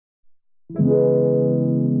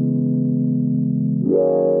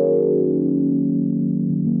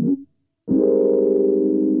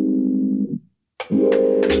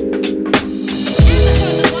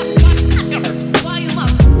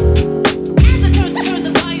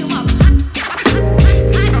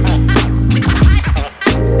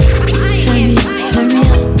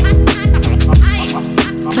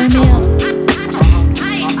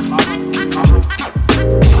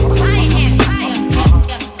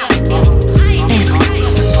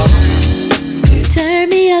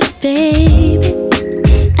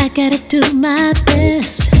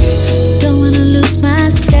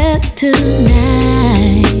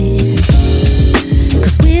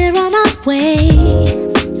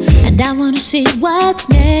See what's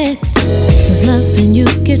next, 'cause loving you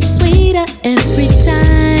gets sweeter every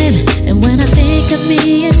time. And when I think of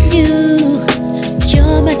me and you,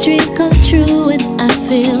 you're my dream come true, and I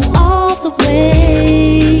feel all the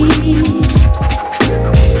ways.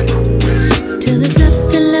 Till there's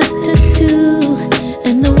nothing left to do,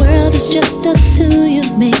 and the world is just us two. You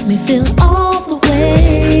make me feel all the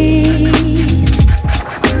ways.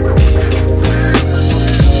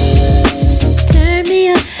 Turn me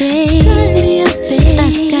up, babe.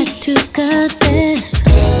 I've got to confess,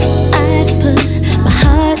 I've put my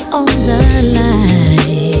heart on the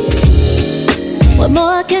line. What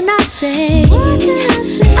more can I say? I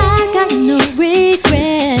got no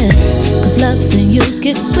regrets, 'cause loving you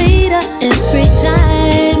gets sweeter every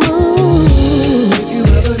time. Ooh. If you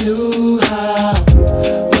ever knew how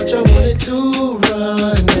much I wanted to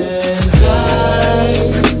run and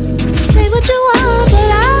hide. Say what you want, but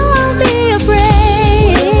I won't be afraid.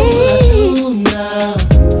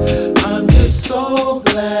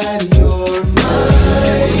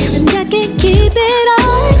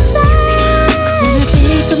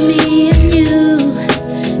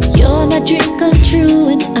 Dream come true,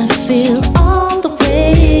 and I feel all the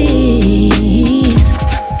ways.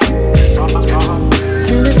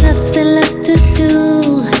 Till there's nothing left to do,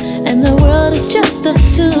 and the world is just us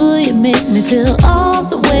two. You make me feel all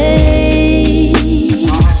the ways.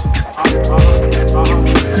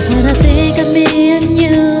 'Cause when I think of me and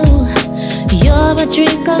you, you're my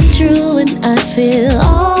dream come true, and I feel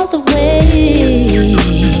all the ways.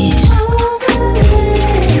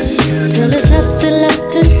 Till there's nothing left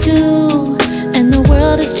to do, and the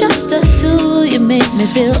world is just us two. You make me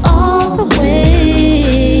feel all the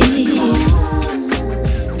ways.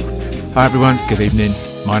 Hi everyone, good evening.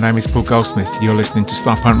 My name is Paul Goldsmith. You're listening to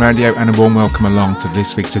Starpoint Radio, and a warm welcome along to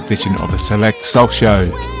this week's edition of the Select Soul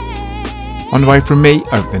Show. On the way from me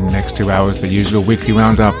over the next 2 hours, the usual weekly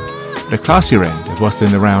roundup at the classier end of what's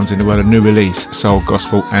doing the rounds in the world of new release, soul,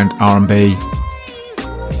 gospel and R&B.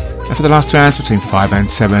 And for the last 2 hours between 5 and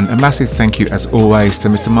 7, a massive thank you as always to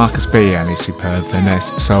Mr. Marcus B and his superb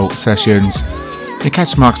Vennice Soul Sessions. You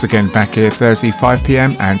catch Marcus again back here Thursday 5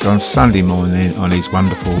 PM and on Sunday morning on his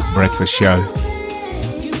wonderful breakfast show.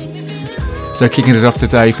 So kicking it off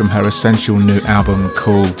today from her essential new album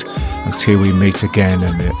called Until We Meet Again,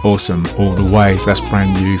 and the awesome All the Ways, that's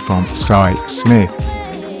brand new from Sy Smith.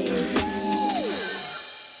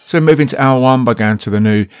 So we're moving to hour one by going to the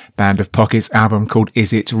new Band of Pockets album called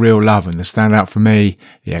Is It Real Love, and the standout for me,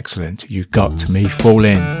 the excellent You Got Me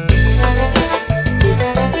Fallin'.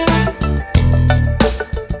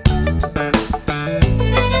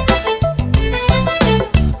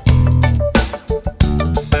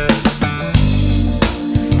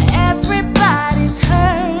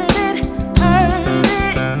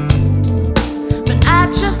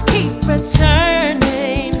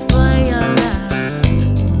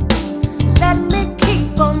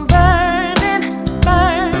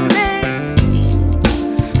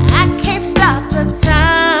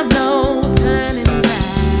 Time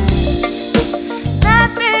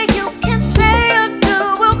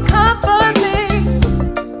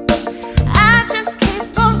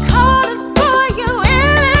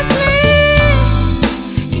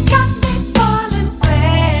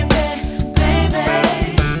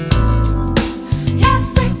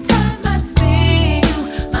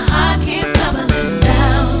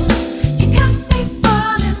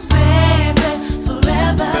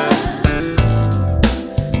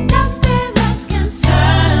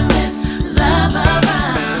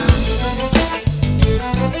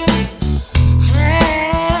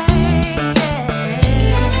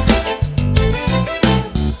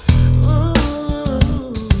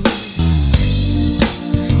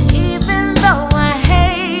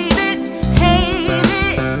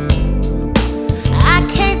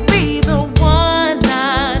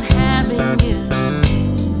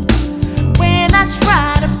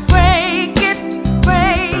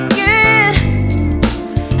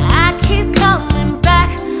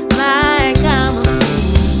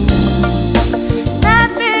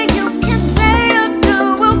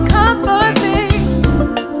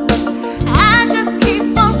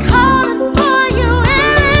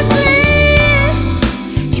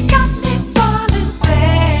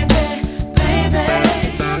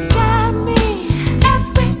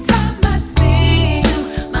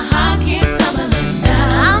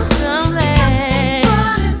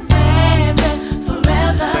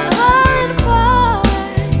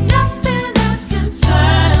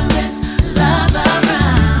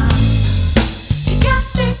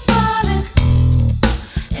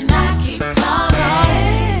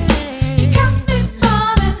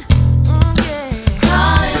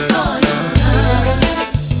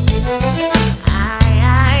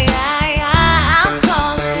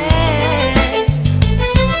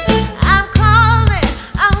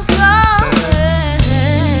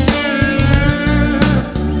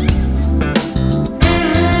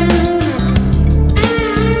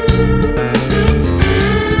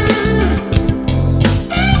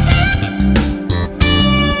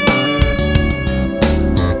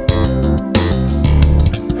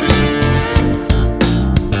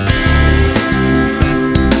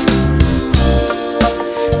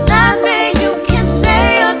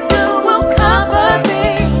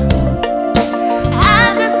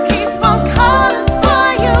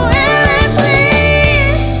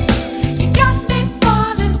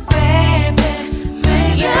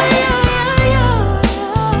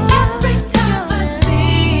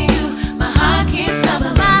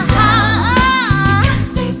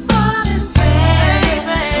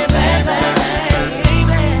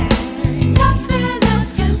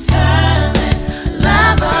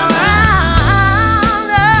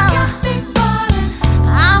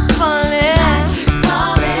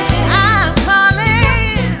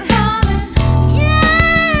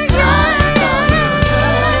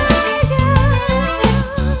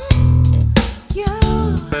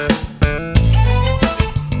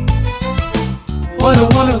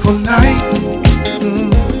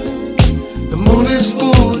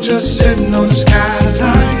just sitting on the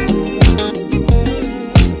skyline.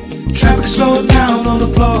 Traffic slowed down on the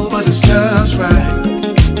floor, but it's just right.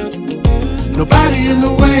 Nobody in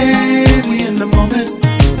the way, we in the moment.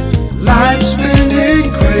 Life's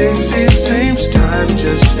spinning crazy, seems time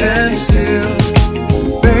just stand still.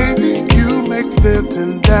 Baby, you make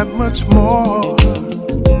living that much more.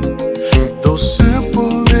 Those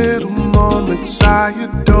simple little moments I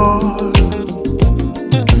adore.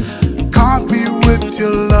 Caught me with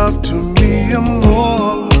your love, to me and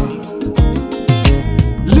more.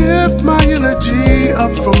 Lift my energy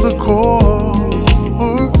up from the core.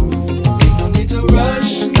 Ain't no need to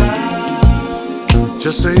rush now.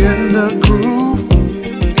 Just stay in the groove.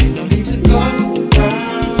 Ain't no need to go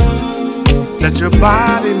now. Let your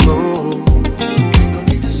body move. Ain't no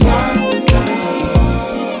need to slow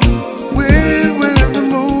down. We're in the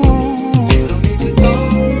mood. Ain't no need to go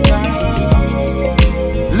now.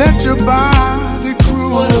 Let your body groove.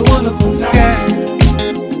 What a wonderful night. Yeah.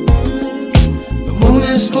 The moon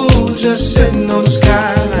is full, just sitting on the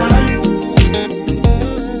skyline.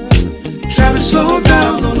 Traffic slowed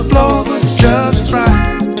down on the floor, but it's just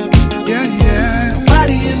right. Yeah, yeah.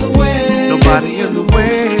 Nobody in the way. Nobody in the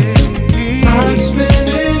way. I'm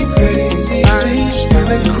spinning crazy. I'm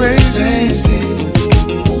spinning crazy.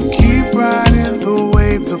 Keep riding the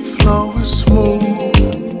wave, the flow is smooth.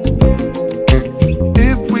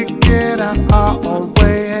 If we get out our own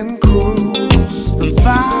way and cruise the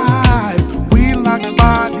vibe, we lock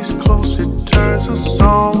bodies close, it turns us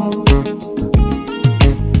on.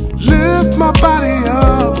 Lift my body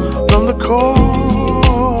up from the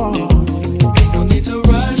core. Ain't no need to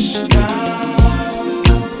rush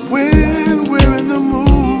now. When we're in the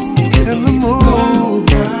mood, in the mood.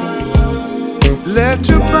 Let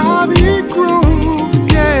your body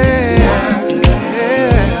groove, yeah,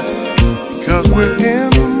 yeah. Cause we're in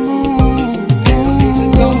the mood.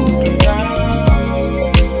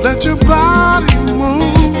 Let your body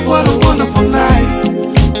move. What a wonderful night.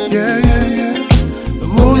 Yeah, yeah, yeah. The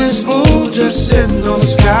moon is full, just sitting on the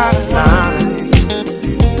skyline.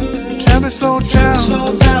 Traffic slowed down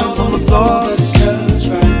on the floor, but it's just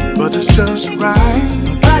right. But it's just right.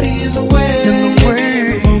 Nobody in the way. In the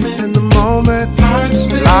way, in the moment.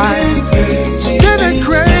 Life spinning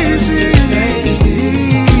crazy.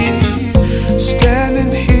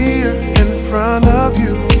 Standing here in front of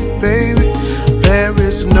you, baby. There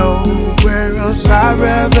is nowhere else I'd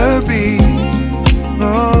rather be.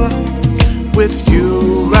 Oh, with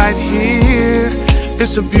you right here,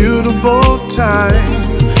 it's a beautiful time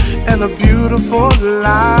and a beautiful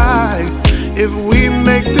life. If we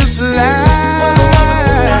make this last,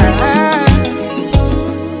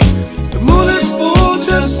 the moon is full,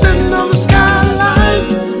 just sitting on the skyline.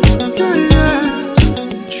 Yeah,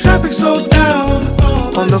 yeah. Traffic slowed down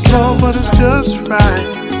on the floor, but it's just right.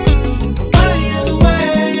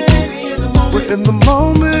 We're in the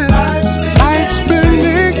moment. Life's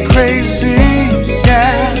spinning crazy.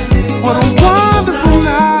 Yeah, what a wonderful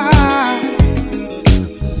night.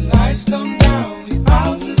 Lights come down, we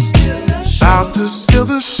about to steal the show. About to steal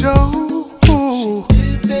the show.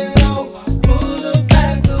 Flip it over, pull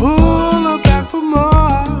her back for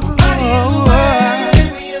more.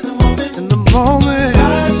 In the moment,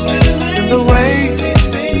 in the way,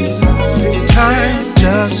 see time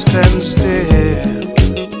just stand still.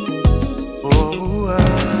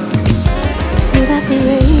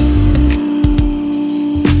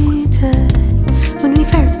 When we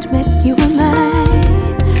first met, you were my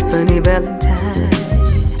funny Valentine.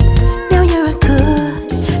 Now you're a good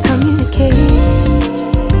communicator,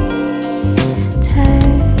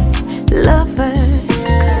 lover.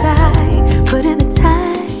 'Cause I put in the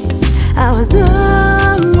time. I was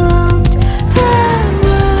almost there.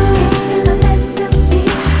 You're the best of me.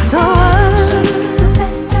 She's the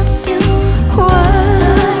best of you. What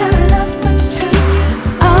our love was true.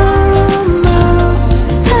 Almost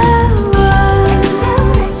the one. And now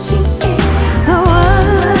that she is the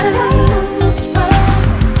one.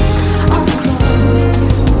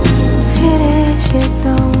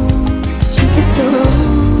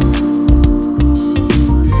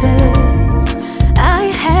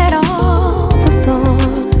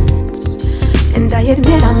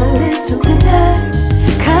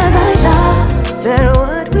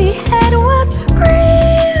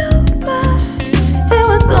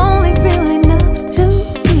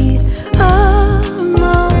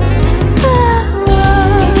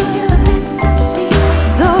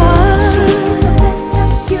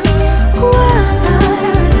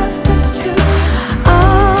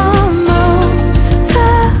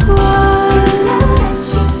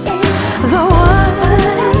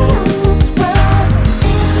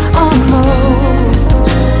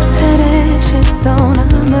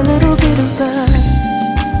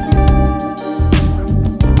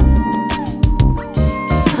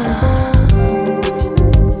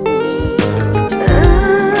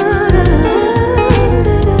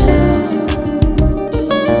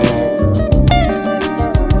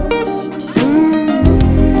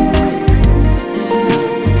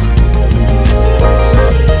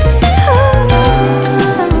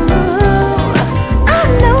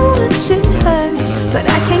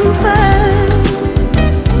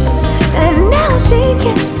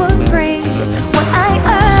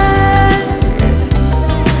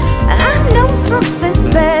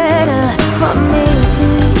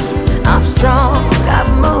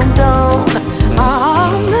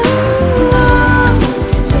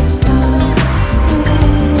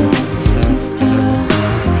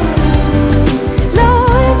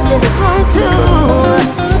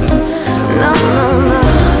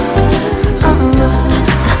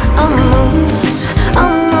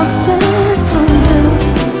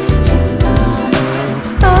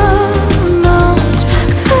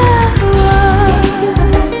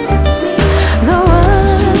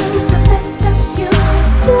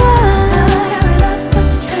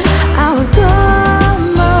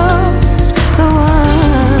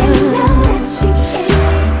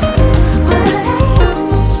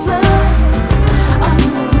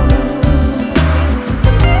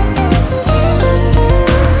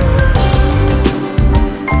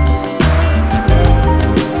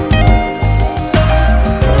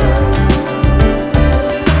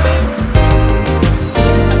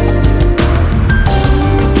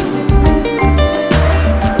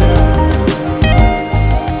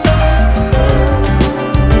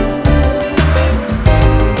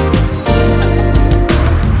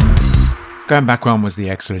 Going back one was the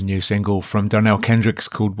excellent new single from Darnell Kendricks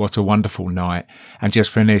called What a Wonderful Night, and just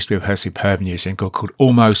finished with her superb new single called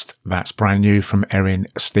Almost, that's brand new from Erin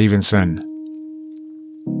Stevenson.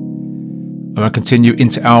 And I'll continue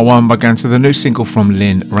into hour one by going to the new single from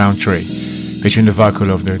Lynn Rountree, featuring the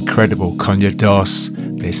vocal of the incredible Konya Doss.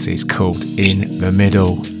 This is called In the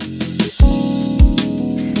Middle.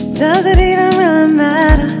 Does it even really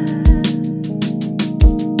matter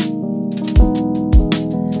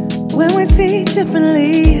when we see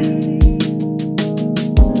differently?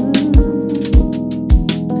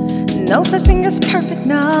 No such thing as perfect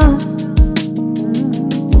now,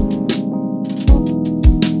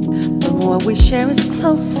 but what we share is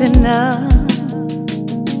close enough.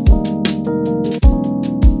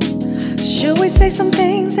 Should we say some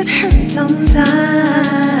things that hurt sometimes?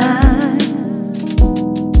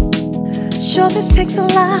 Sure, this takes a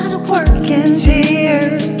lot of work and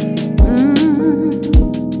tears,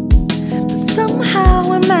 but somehow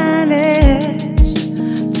we managed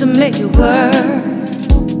to make it work.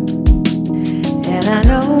 And I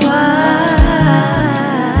know why.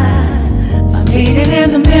 By meeting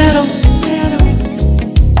in the middle,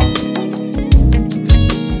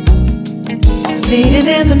 meeting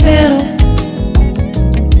in the middle,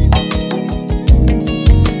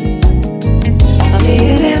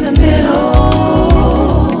 meeting in the middle,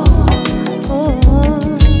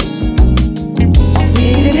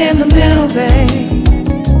 meeting in the middle, babe.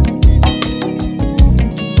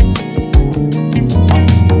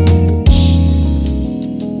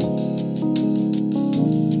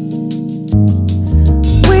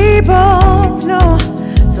 We both know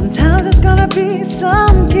sometimes it's gonna be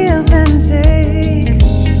some give and take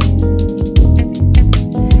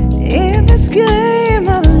in this game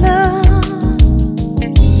of love.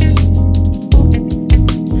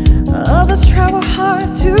 Others try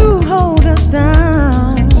hard to hold us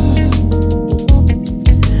down,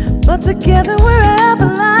 but together we're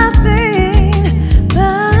everlasting.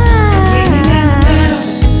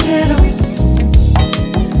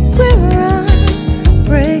 We're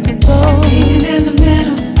unbreakable. Meeting in the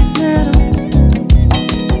middle,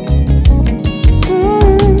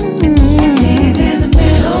 meeting in the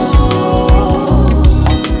middle,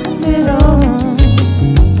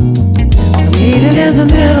 meeting in the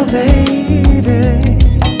middle, baby,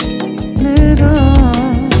 middle.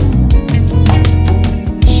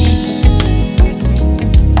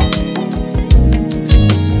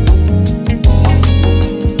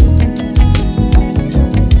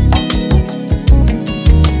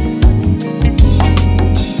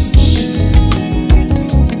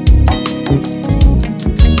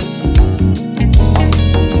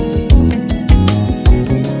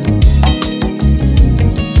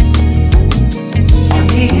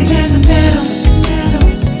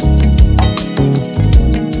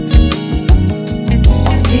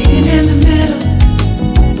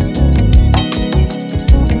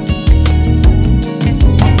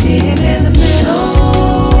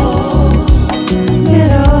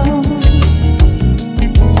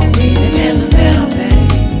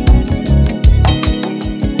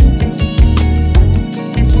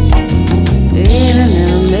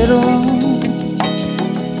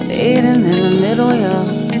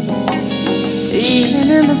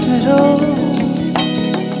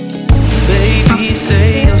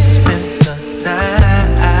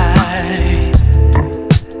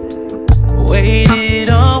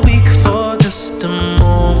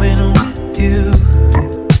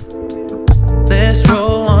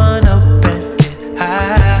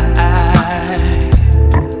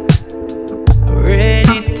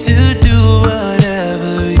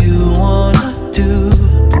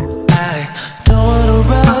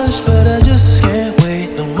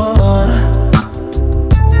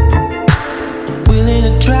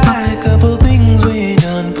 Try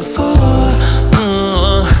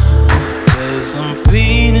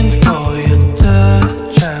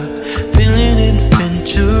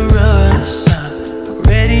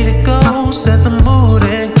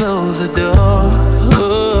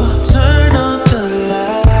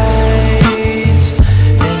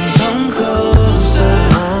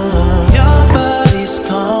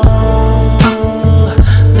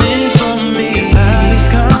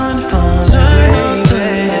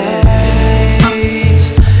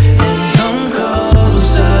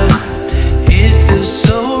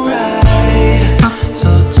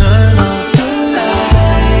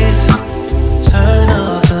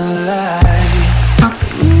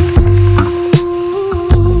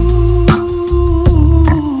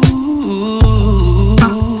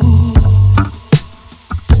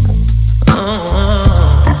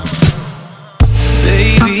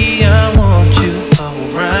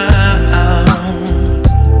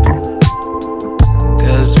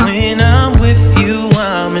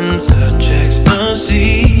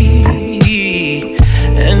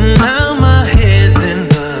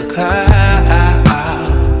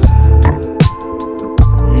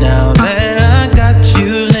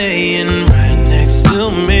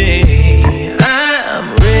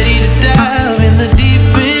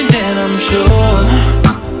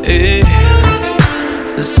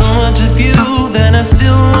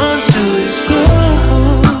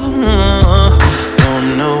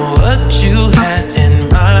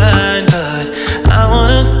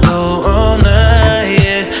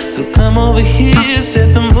over here,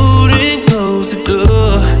 set the mood and close the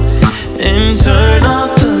door and turn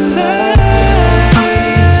off the lights.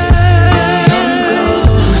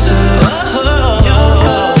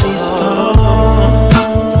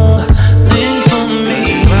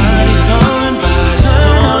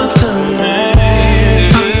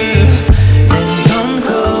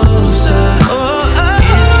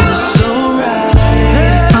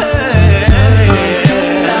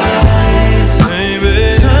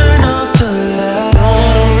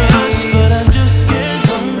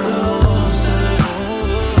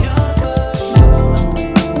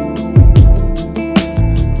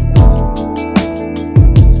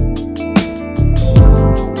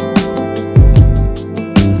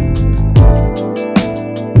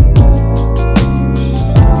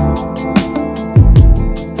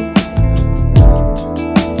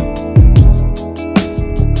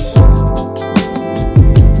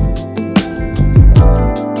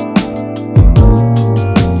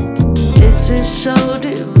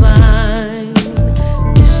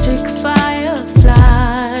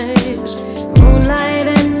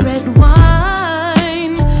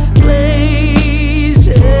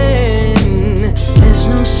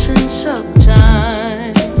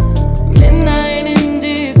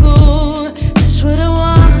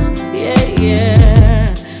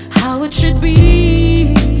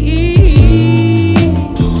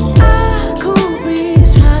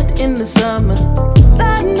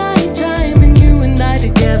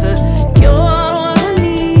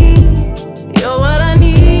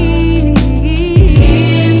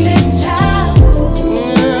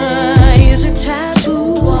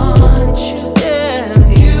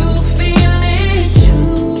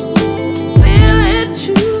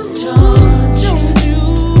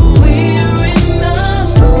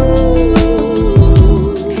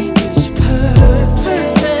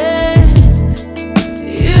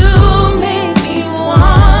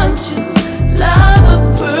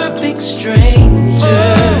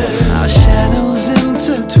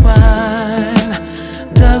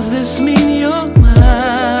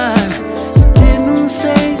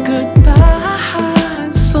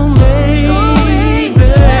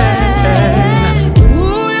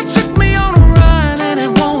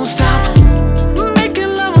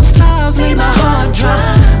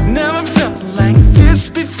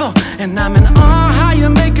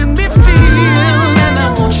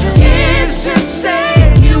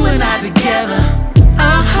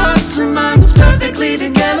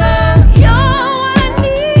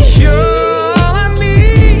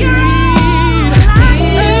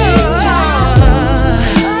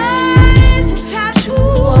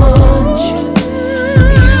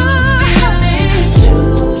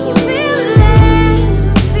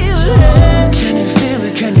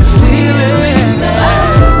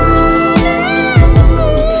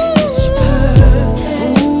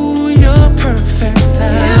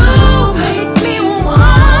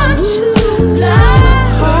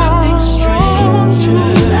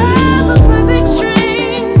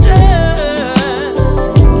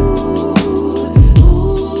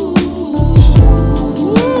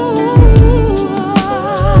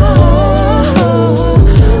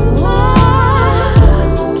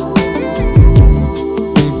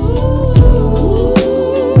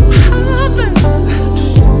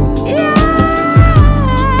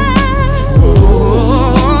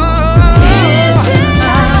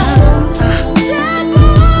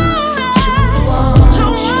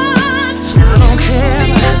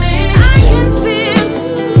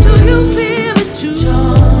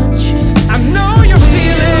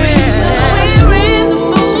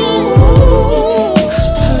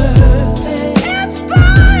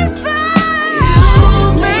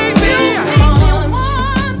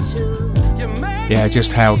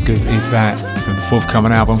 Just how good is that from the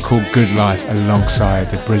forthcoming album called Good Life, alongside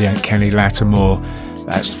the brilliant Kenny Lattimore.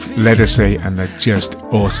 That's Ledisi and the just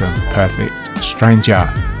awesome Perfect Stranger.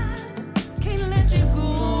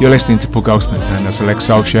 You're listening to Paul Goldsmith and the Select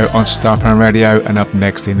Soul Show on Starpound Radio, and up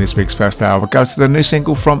next in this week's first hour we'll go to the new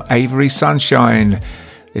single from Avery, Sunshine.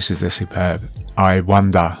 This is the superb I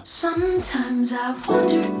Wonder. Sometimes I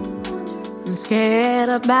wonder, I'm scared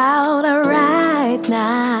about her right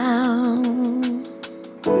now,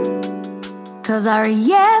 'cause our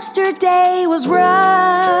yesterday was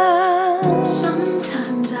rough.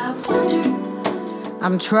 Sometimes I wonder,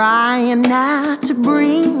 I'm trying not to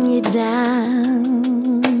bring you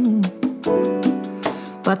down,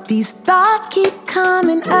 but these thoughts keep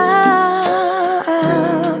coming up.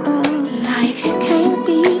 Like, it can't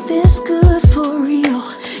be this good for real,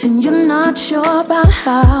 and you're not sure about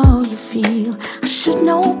how you feel. I should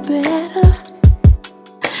know better,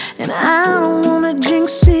 and I don't wanna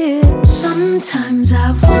jinx it. Sometimes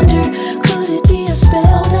I wonder, could it be a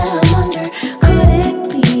spell that I'm under? Could it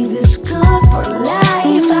be this good for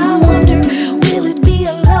life? I wonder, will it be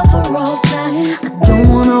a love for all time? I don't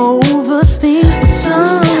wanna overthink, but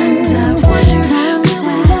sometimes I wonder, will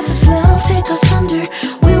we let this love take us under?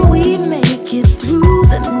 Will we make it through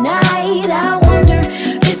the night? I wonder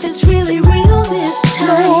if it's really real this time.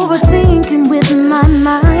 No overthinking with my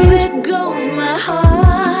mind. There goes my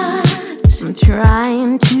heart. I'm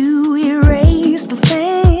trying to erase the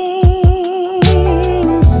things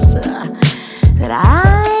that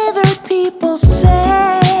I've heard people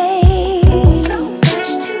say. So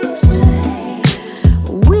much to say.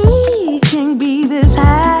 We can be this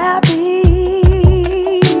happy,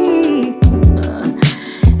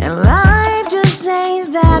 and life just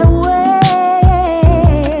ain't that way.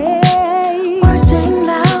 Words ain't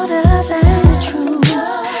louder than the truth.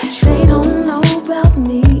 They don't know about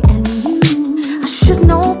me and you. I should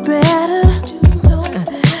know better,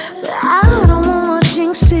 but I don't wanna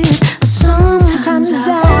jinx it. Sometimes I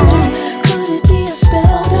wonder, could it be a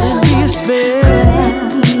spell that I'm under? Could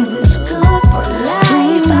it be this good for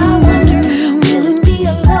life? I wonder, will it be a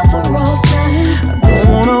love for all time? I don't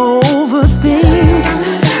wanna overthink,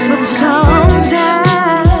 but sometimes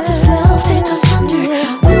let this love take us under.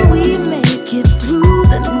 Will we make it through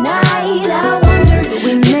the night? I wonder if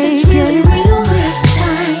it's really real this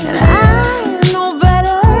time. And I know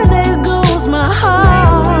better. There goes my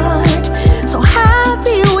heart. So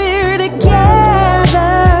happy we're together.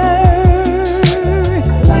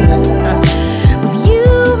 With you,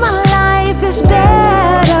 my life is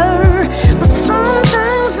better. But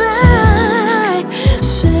sometimes I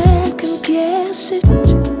second guess it,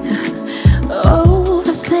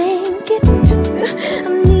 overthink it. I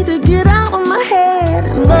need to get out of my head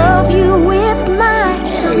and love you with my heart.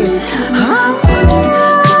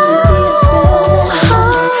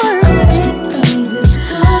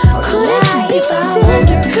 Could it be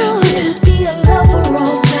this good? Could it be a love for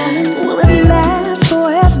all time? Will it last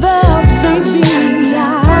forever? Baby, I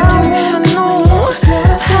wanna know.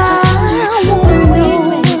 Will we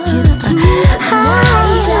make it through the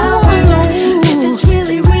night? I wonder if it's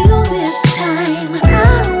really real this time. I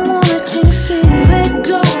don't wanna jinx it. There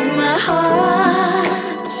goes my heart.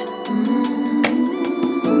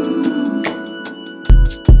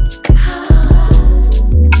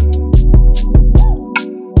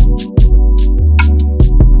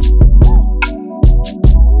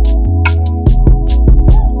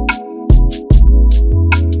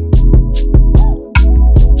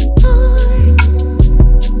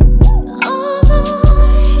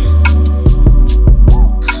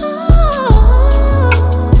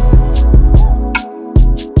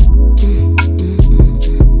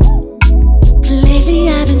 Lately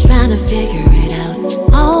I've been trying to figure it out.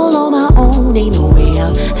 All on my own, ain't no way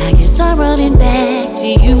out. I guess I'm running back to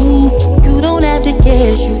you. You don't have to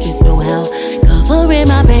guess, you just know how. Covering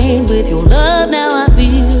my pain with your love, now I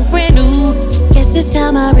feel brand new. Guess this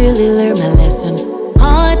time I really learned my lesson.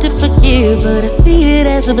 Hard to forgive, but I see it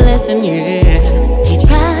as a blessing, yeah. He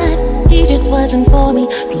tried, he just wasn't for me.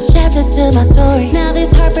 Close chapter to my story. Now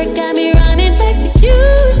this heartbreak got me running back to you.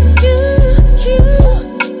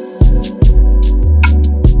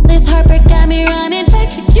 This heartbreak got me running back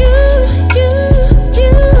to you.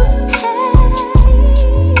 Hey.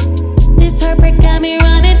 This heartbreak got me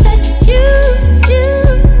running back to you.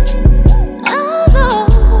 Oh Lord.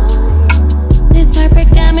 This heartbreak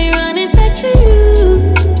got me running back to you.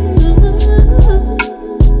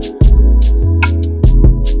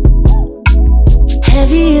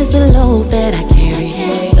 Heavy is the load that I carry.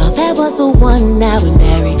 Thought that was the one that we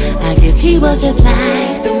married. I guess he was just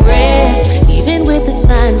like the rest. Even with the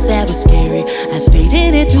signs that were scary, I stayed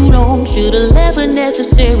in it too long, should've left when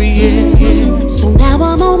necessary, yeah. So now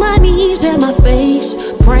I'm on my knees and my face,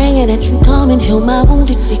 praying that you come and heal my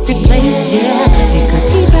wounded secret place, yeah. Because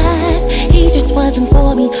he tried, he just wasn't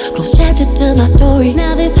for me. Close chapter to my story.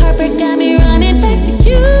 Now this heartbreak got me running back to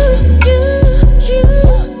you.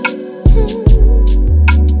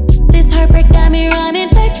 This heartbreak got me running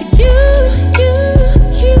back to you.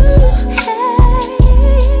 Hey.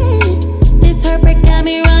 This heartbreak got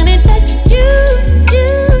me running back to you.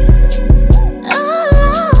 Oh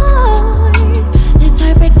Lord. This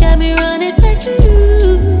heartbreak got me running back to you.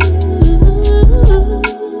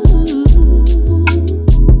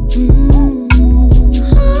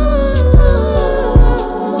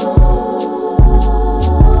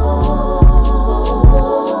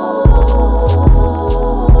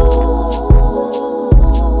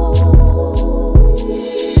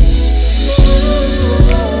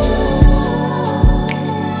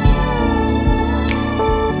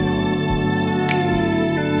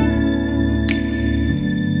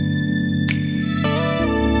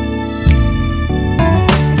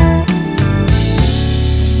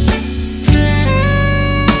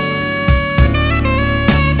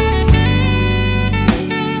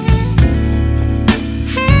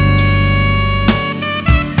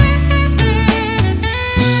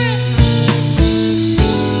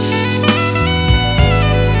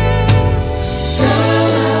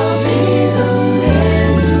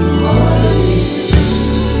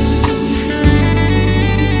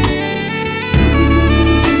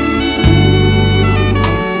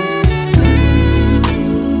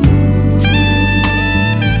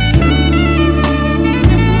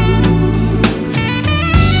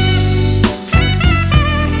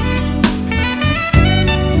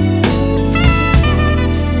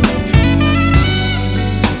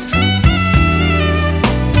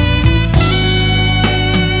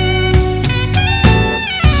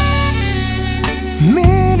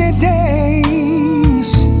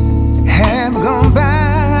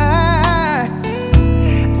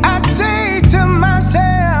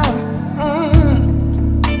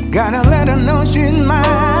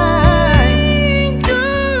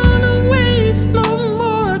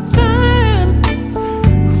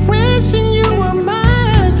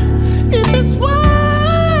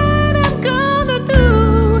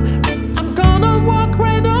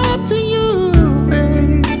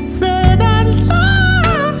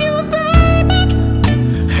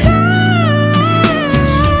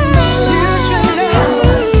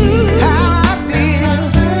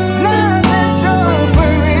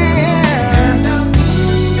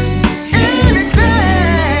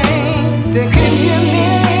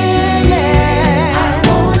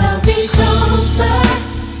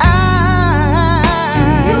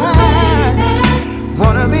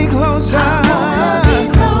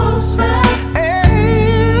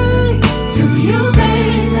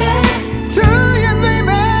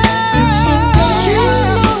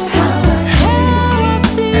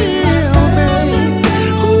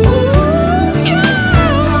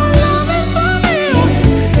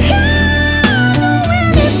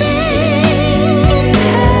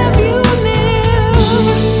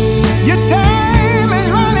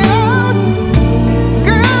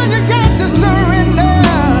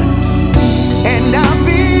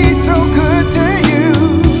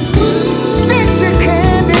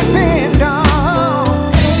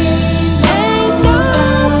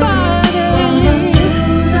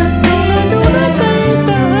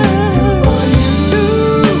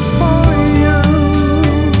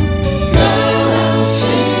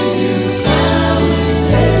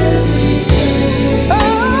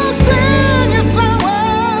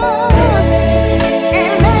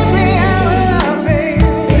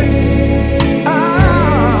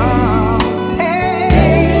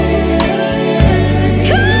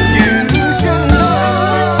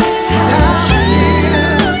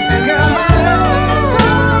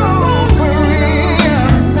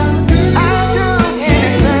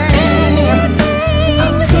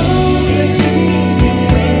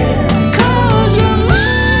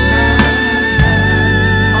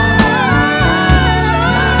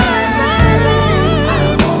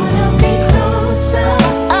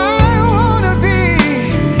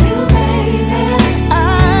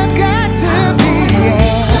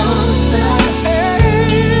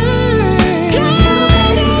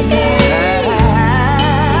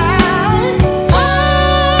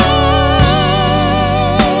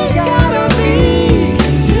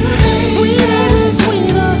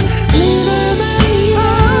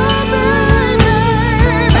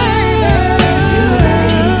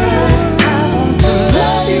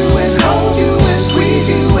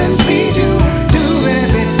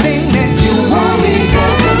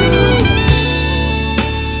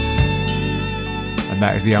 And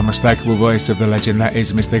that is the unmistakable voice of the legend that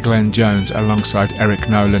is Mr. Glenn Jones alongside Eric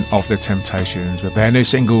Nolan of The Temptations with their new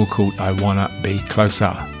single called I Wanna Be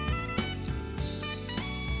Closer.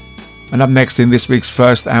 And up next in this week's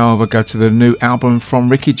first hour, we'll go to the new album from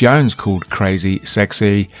Ricky Jones called Crazy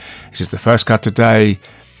Sexy. This is the first cut today,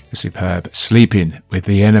 the superb Sleeping with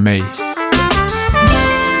the Enemy.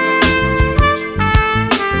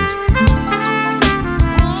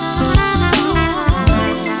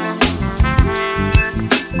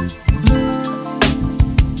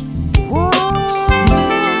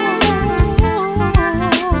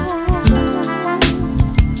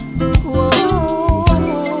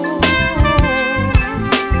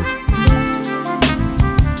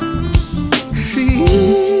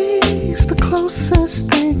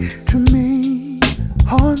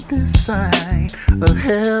 Side of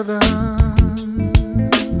heaven,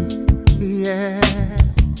 yeah.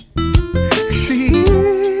 She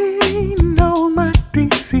knows my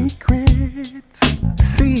deep secrets,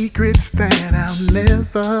 secrets that I'll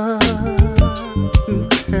never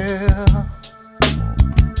tell.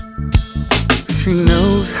 She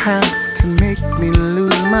knows how to make me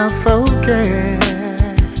lose my focus.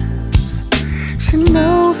 She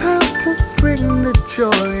knows how to bring the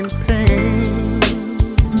joy and pain.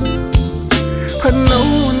 But no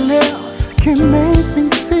one else can make me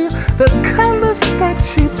feel the colors that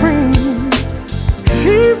she brings.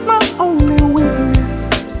 She's my only witness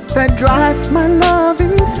that drives my love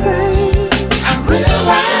insane. I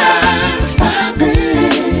realize I've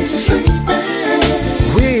been sleeping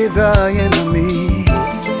with the enemy,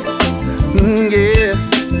 yeah.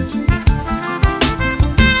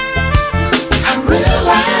 I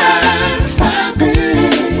realize I've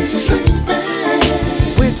been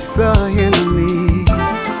sleeping with the enemy.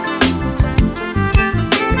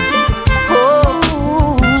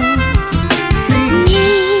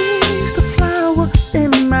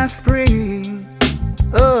 Spring,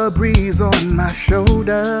 a breeze on my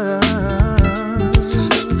shoulder.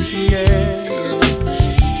 Yeah.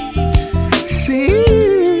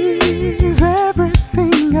 She's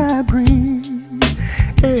everything I breathe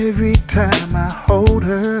every time I hold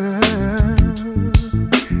her.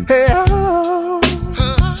 Hey, oh.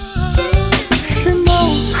 She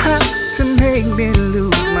knows how to make me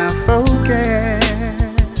lose my focus.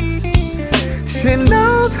 She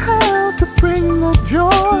knows how to bring the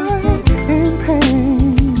joy and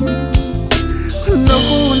pain. No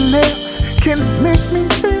one else can make me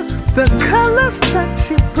feel the colors that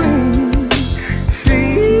she brings.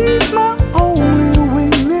 She's my only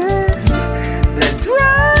witness that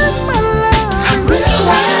drives my love. I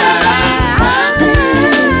realize I've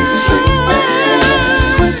been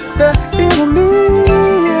sleeping with the enemy.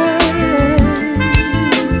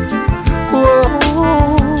 Whoa.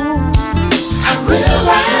 I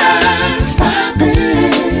realize I've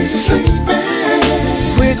been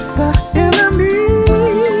sleeping with the enemy.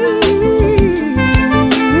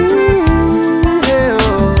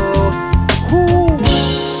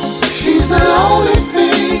 She's the only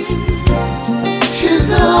thing. She's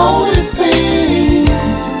the only thing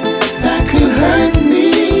that could hurt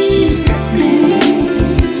me deep.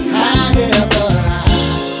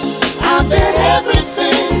 I bet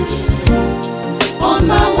everything on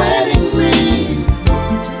my wedding ring.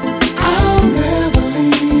 I'll never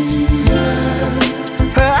leave her.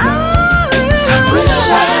 I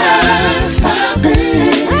realize I've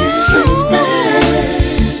been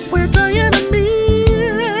sleeping with the enemy.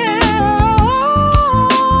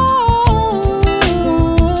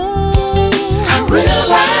 I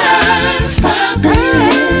realize I've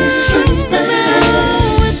been sleeping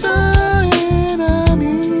with the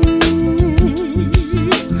enemy.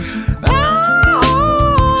 I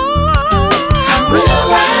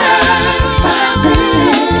realize I've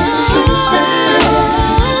been sleeping.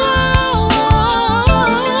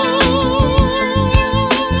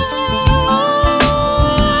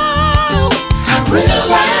 I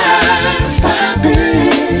realize I've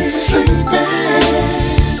been sleeping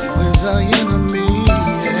with the enemy.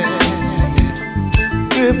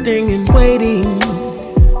 Drifting and waiting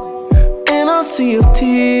in a sea of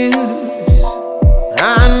tears,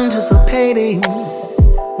 anticipating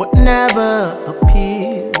what never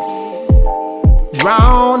appeared,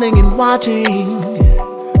 drowning and watching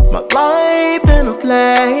my life in a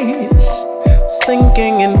flash,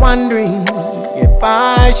 sinking and wondering if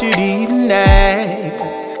I should even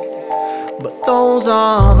ask. But those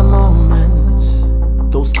are the moments,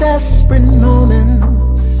 those desperate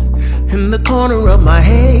moments. In the corner of my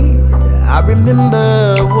head, I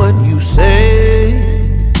remember what you said.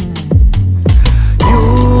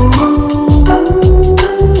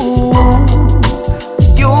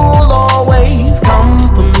 You'll always come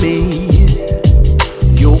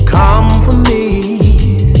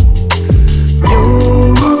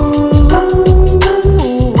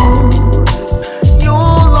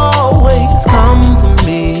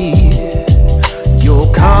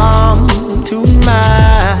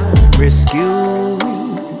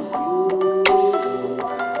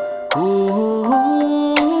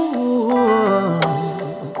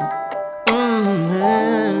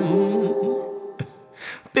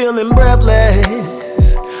feeling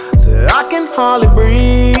breathless, so I can hardly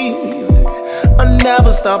breathe. I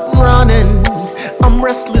never stop running, I'm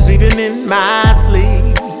restless even in my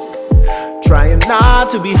sleep. Trying not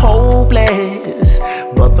to be hopeless,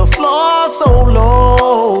 but the floor's so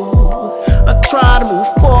low. I try to move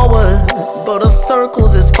forward, but a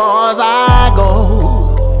circle's as far as I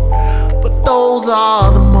go. But those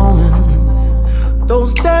are the moments,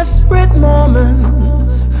 those desperate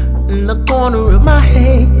moments. In the corner of my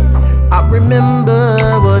head, I remember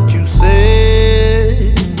what you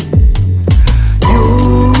said.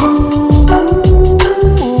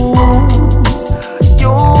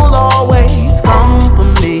 You'll always come for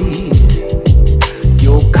me.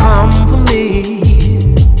 You'll come for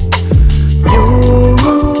me.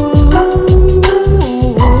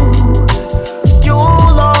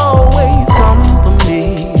 You'll always come for me.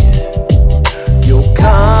 You'll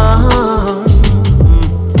come.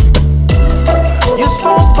 You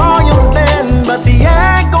spoke volumes then, but the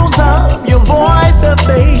echoes of your voice have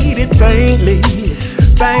faded faintly,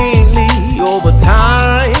 faintly over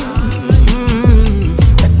time.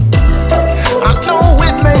 I know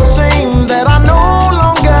it may seem that I no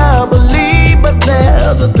longer believe, but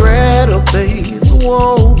there's a thread of faith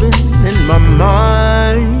woven in my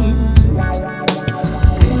mind.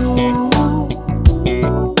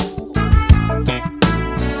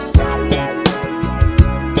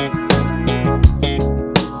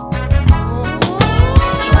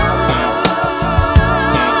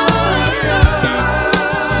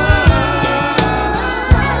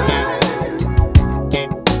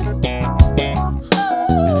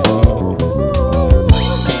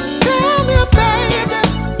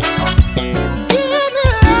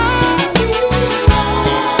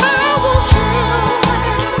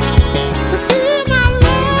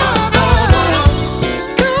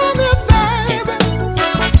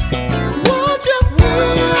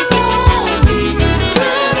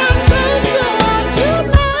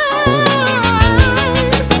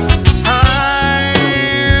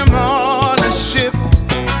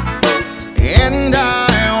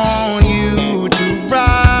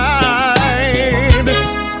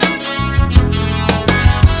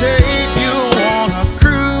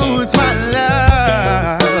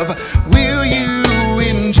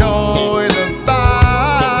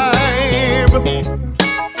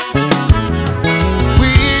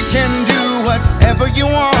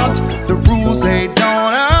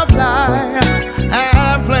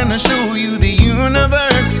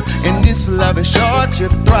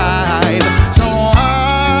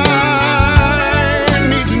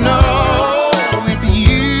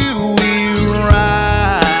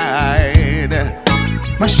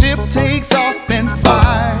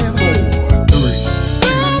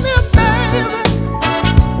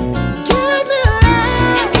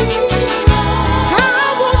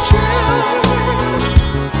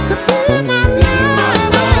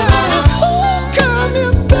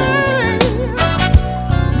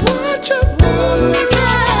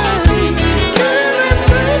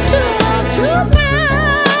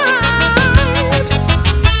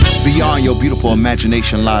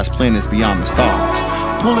 Imagination lies planets beyond the stars.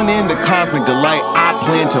 Pulling in the cosmic delight, I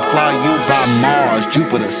plan to fly you by Mars,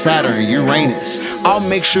 Jupiter, Saturn, Uranus. I'll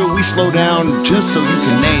make sure we slow down just so you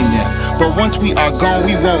can name them. But once we are gone,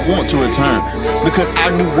 we won't want to return, because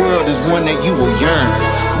our new world is one that you will yearn.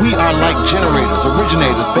 We are like generators,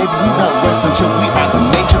 originators, baby, we won't rest until we are the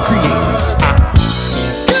major creators.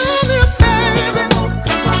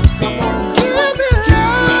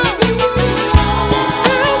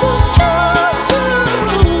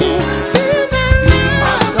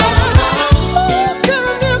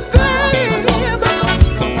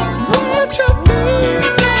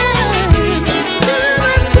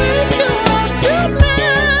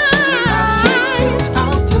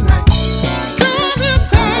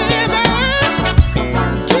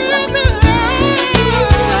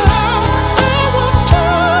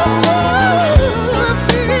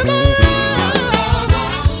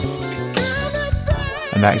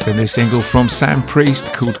 And that has been the single from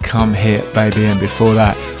Sanpriest called Come Here Baby, and before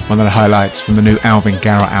that one of the highlights from the new Alvin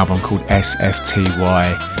Garrett album called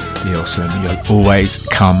SFTY, the awesome You'll Always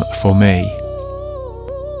Come For Me.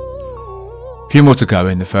 A few more to go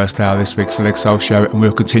in the first hour of this week's Select Soul Show, and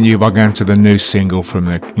we'll continue by going to the new single from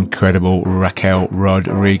the incredible Raquel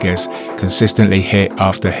Rodriguez, consistently hit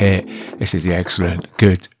after hit. This is the excellent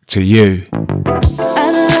Good To You.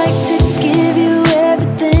 I'd like to give you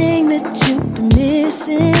everything that you've been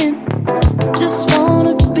missing. Just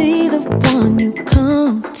wanna be the one you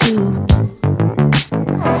come to.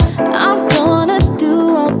 I'm gonna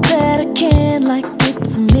do all that I can, like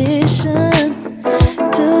it's a mission,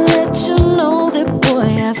 to let you know that boy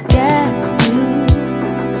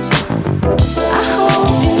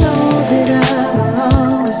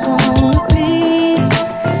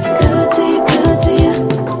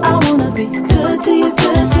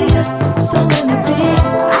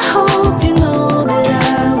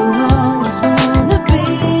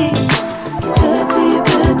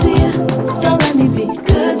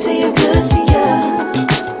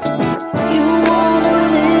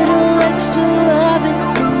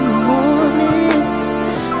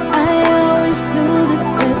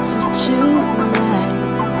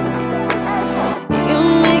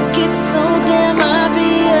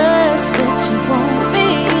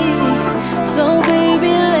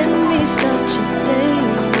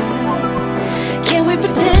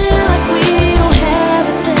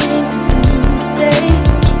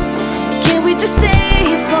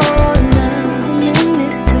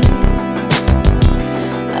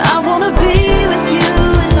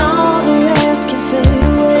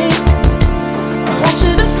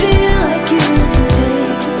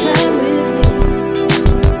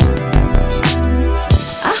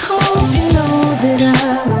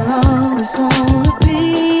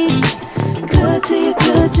you,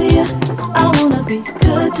 good to you. I wanna be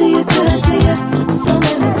good to you, good to you. So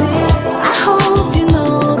let me be. I hope you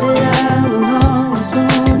know that I will always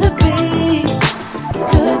wanna be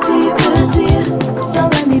good to you, good to you. So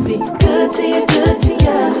let me be good to you, good to you.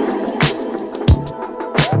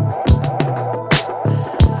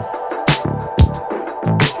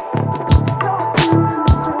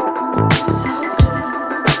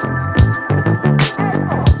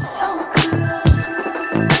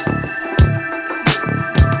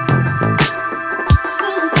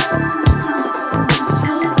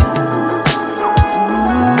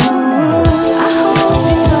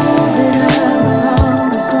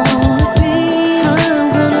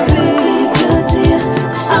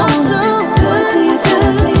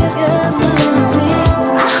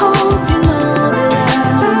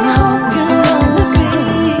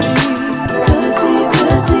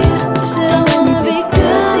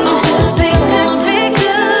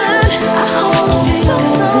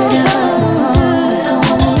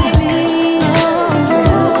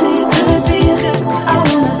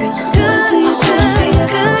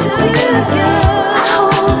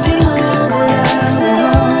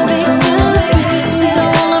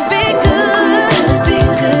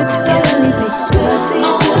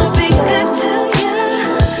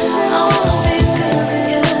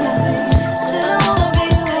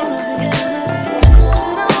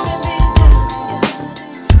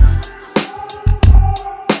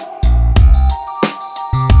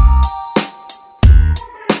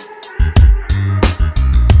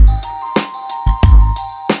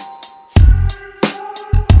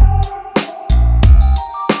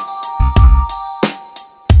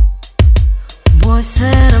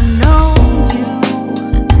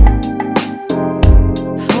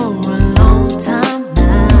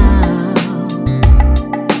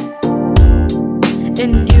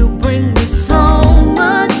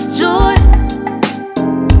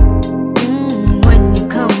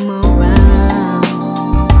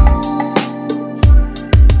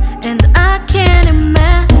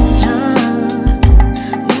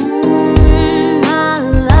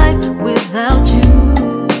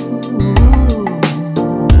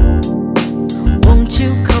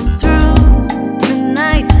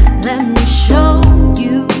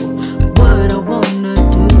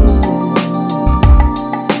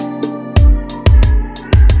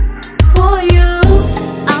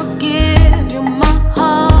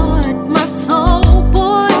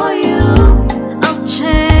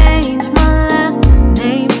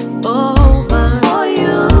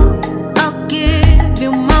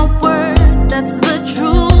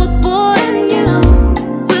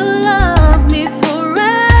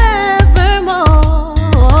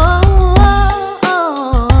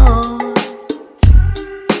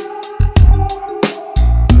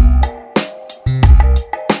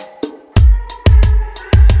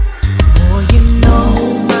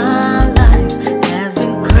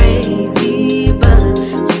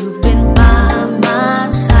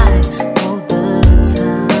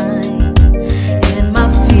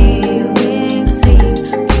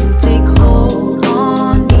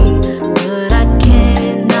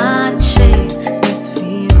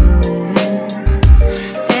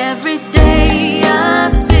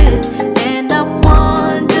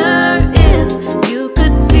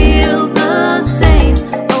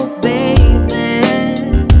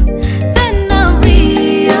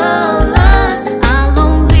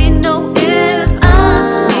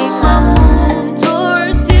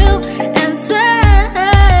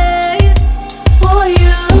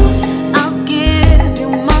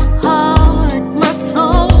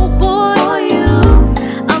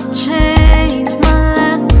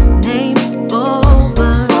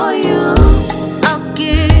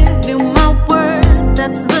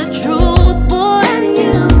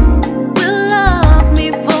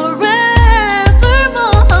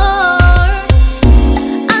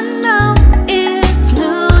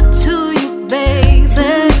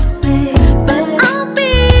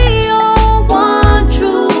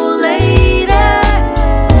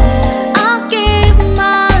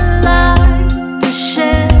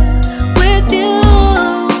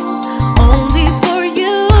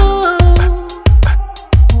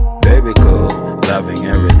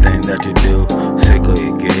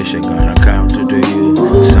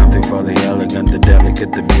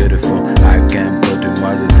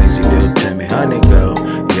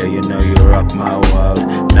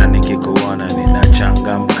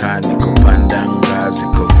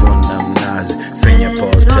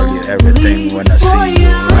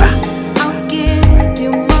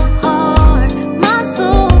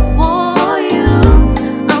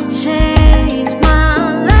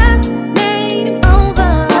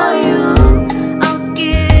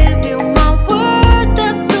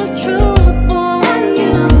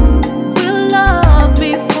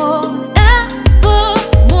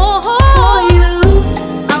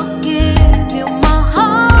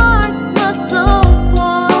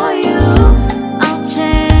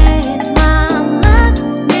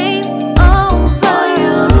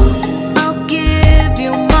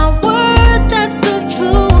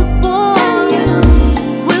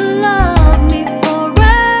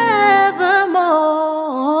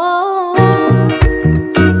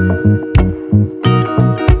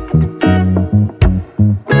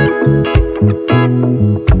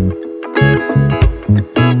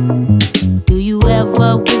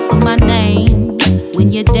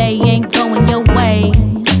 ain't going your way.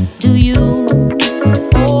 Do you?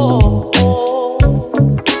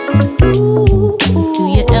 Do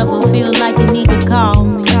you ever feel like you need to call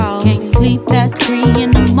me? Can't sleep past 3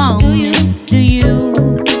 in the morning. Do you?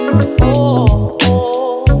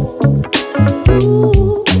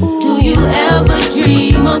 Do you ever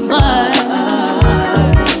dream of us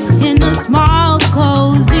in a small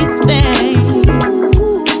cozy space?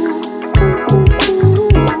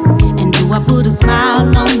 And do I put a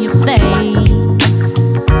smile on your face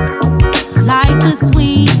like the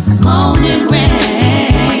sweet morning rain?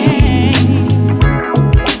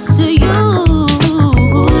 Do you?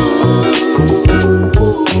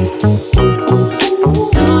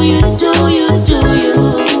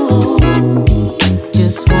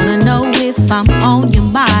 Just wanna know if I'm on your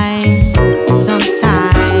mind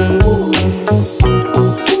sometimes.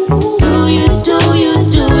 Do you?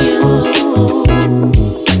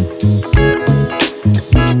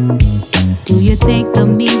 Do you think of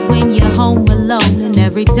me when you're home alone? And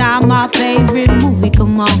every time our favorite movie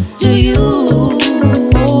come on, do you?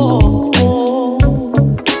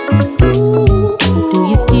 Do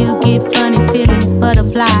you still get funny feelings,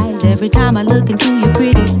 butterflies, every time I look into your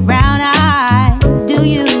pretty brown eyes? Do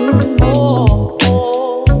you?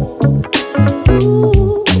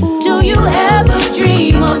 Do you ever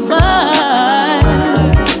dream of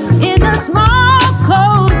us in a small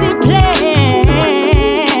cozy place?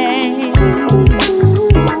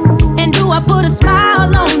 And do I put a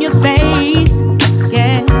smile on your face?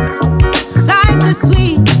 Yeah, like the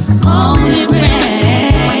sweet morning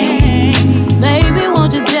rain. Baby,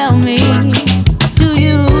 won't you tell me? Do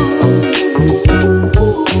you?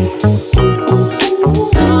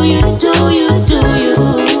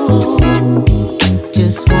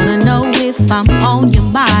 Just wanna know if I'm on your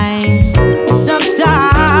mind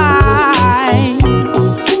sometimes.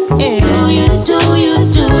 Yeah. Do you?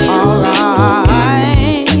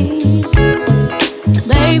 Alright.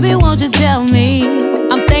 Baby, won't you tell me?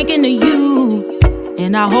 I'm thinking of you,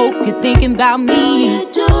 and I hope you're thinking about me.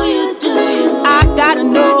 Do you? I gotta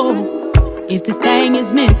know if this thing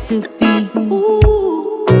is meant to be.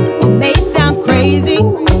 It may sound crazy.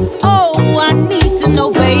 Oh, I need to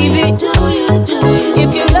know, baby. Do you?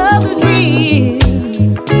 If your love is real,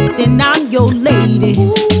 then I'm your lady.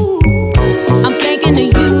 I'm thinking of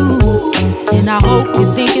you, and I hope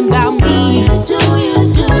you're thinking about me. Do you?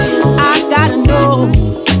 I gotta know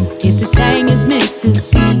if this thing is meant to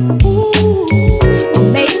be.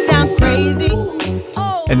 It may sound crazy.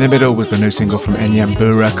 In the middle was the new single from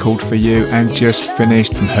Nyambura called For You, and just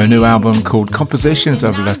finished from her new album called Compositions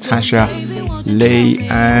of Latasha, Lee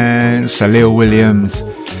and Salih Williams.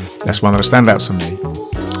 That's one of the standouts for me.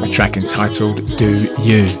 A track entitled Do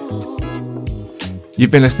You.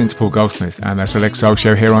 You've been listening to Paul Goldsmith and the Select Soul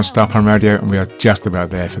Show here on Starpoint Radio, and we are just about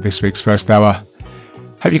there for this week's first hour.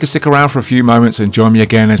 Hope you can stick around for a few moments and join me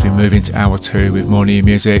again as we move into hour 2 with more new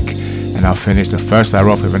music. And I'll finish the first hour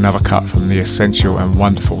off with another cut from the essential and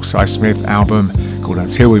wonderful Sy Smith album called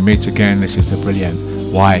Until We Meet Again. This is the brilliant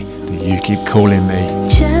Why Do You Keep Calling Me?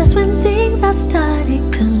 Just when things are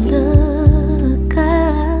starting to look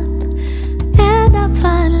up and I'm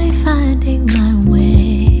finally finding my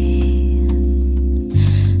way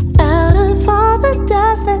out of all the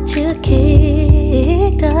dust that you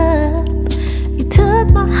kicked up, you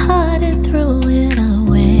took my heart and threw it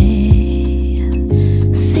away.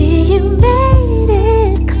 See, you made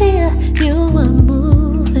it clear you were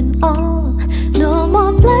moving on. No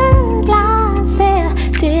more blurred lines there.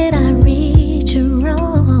 Did I read you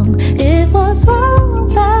wrong? It was all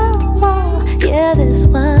the wall. Yeah, this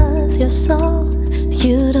was your song.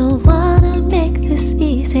 You don't wanna make this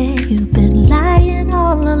easy. You've been lying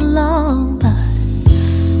all along. But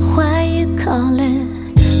why you calling?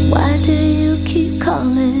 Why do you keep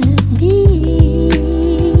calling me?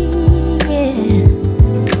 Yeah.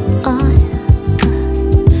 Oh,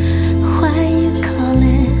 why you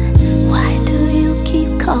calling? Why do you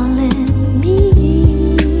keep calling me?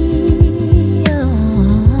 Oh.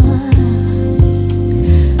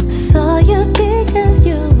 Saw your pictures,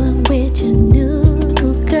 you were with your new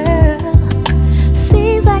girl.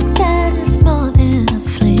 Seems like that is more than a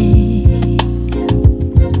fling.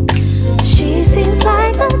 She seems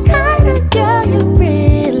like the kind of girl you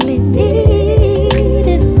really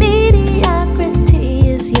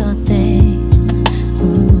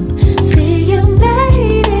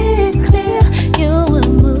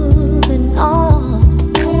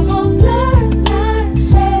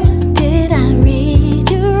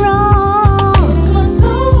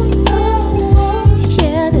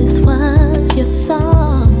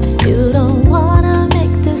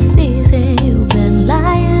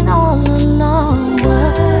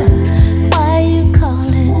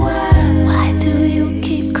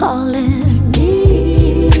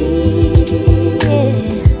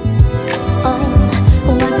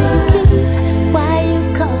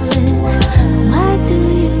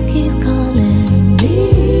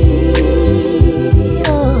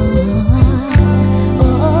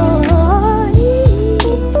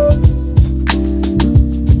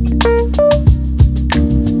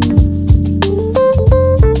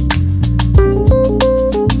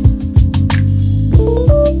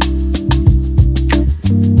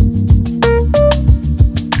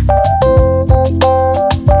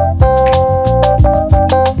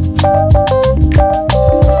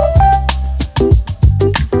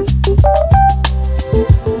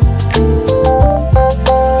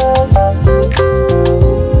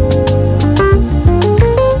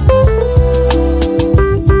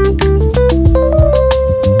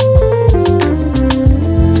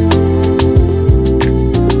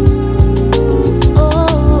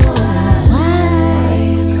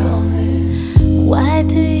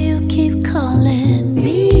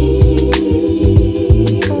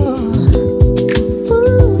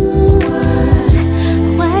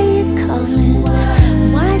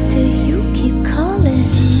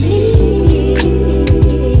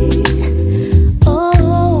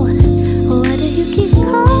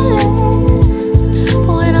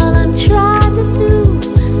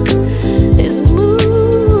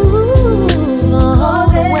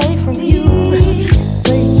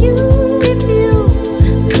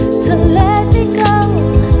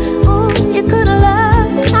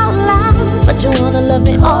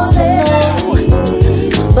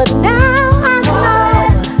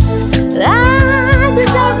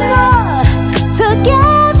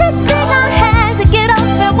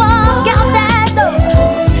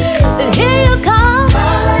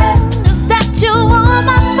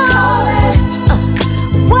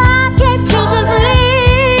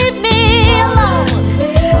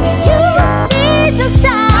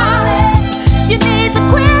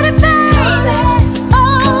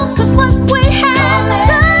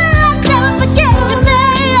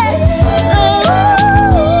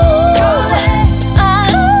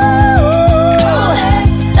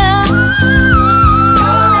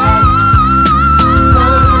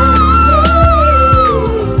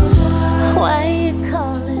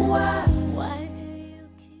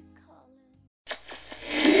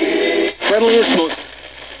friendliest, most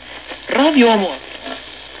Radio Amor.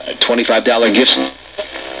 $25 gifts.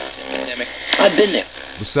 I've been there.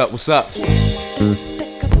 What's up? What's up?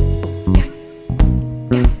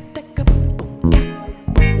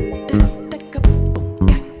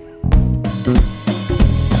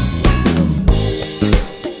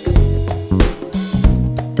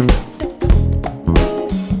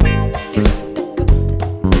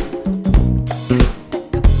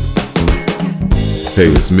 Hey,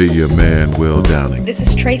 it's me, your man, Will Downing. This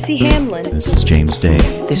is Tracy Hamlin. This is James Day.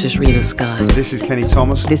 This is Rita Scott. This is Kenny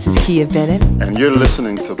Thomas. This is Kia Bennett. And you're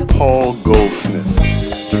listening to Paul Goldsmith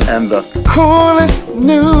and the coolest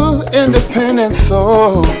new independent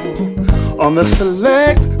soul on the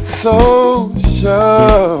Select Soul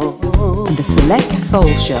Show. The Select Soul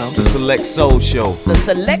Show. The Select Soul Show. The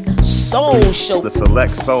Select Soul Show. The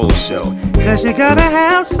Select Soul Show. 'Cause you gotta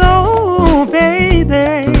have soul,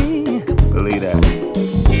 baby. Believe that.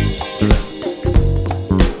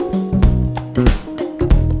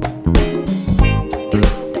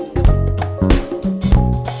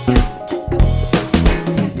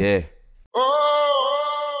 Yeah.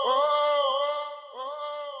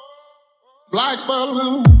 Black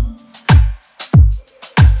balloon.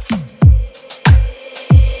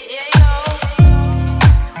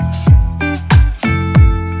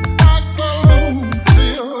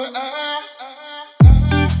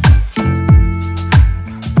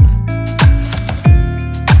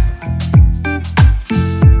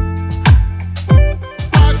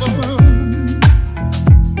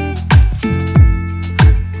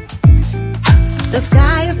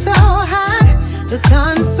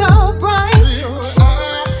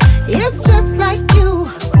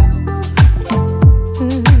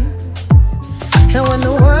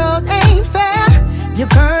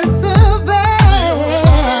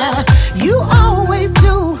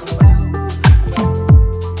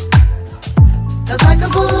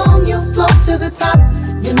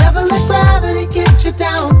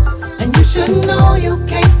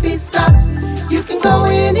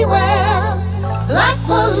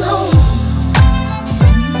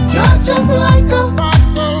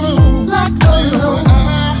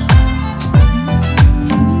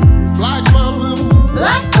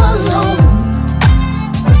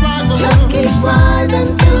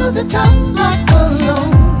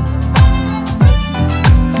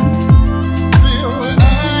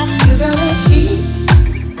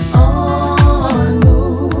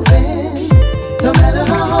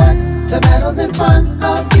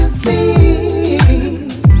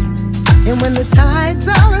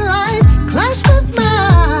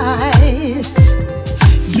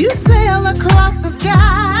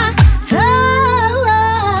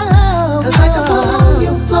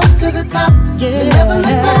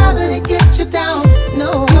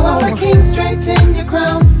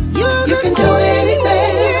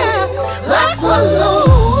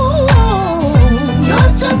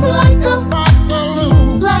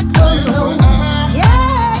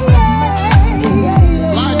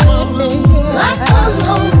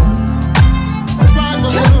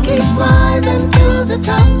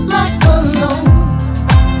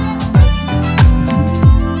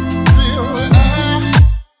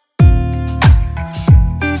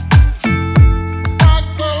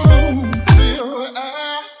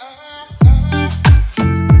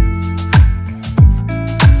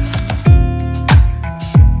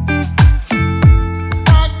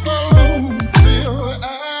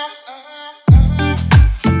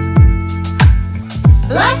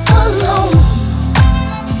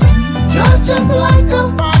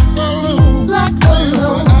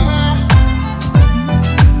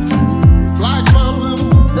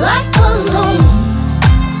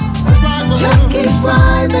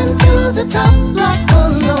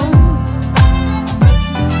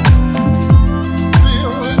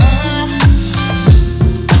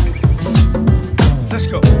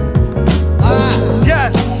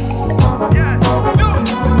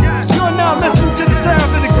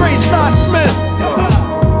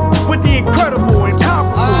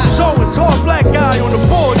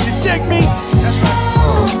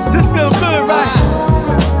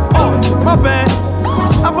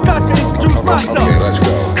 Okay, let's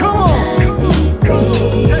go. Come on.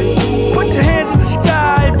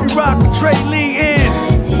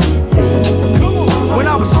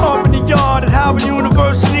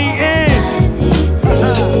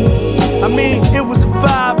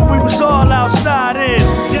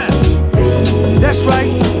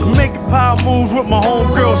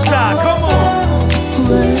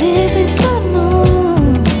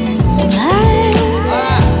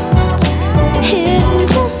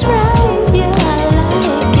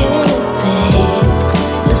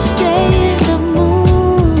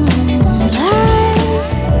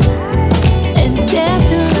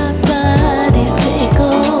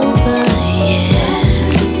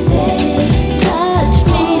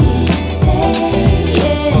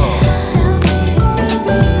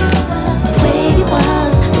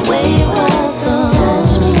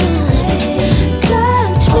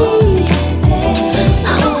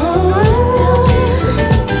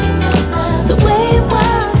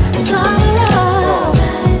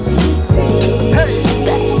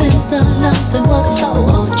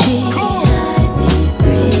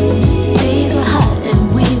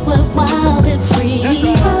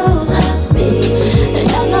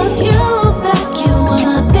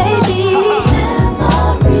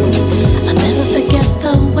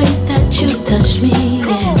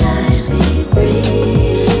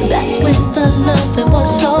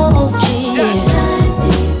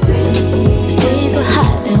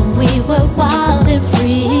 wild and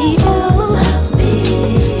free. Oh, love me,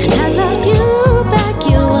 and I love you back.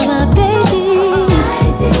 You are my baby.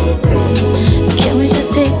 93. Can we just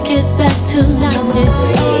take it back to 93?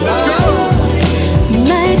 Let's go.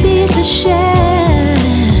 Maybe the champagne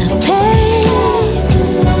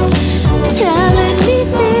telling me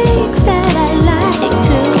things that I like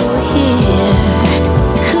to hear.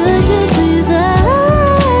 Could you be the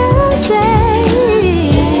same?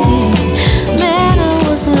 Man, I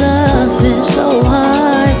was loving so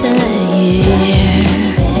hard that year.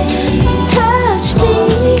 Touch me,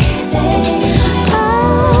 oh,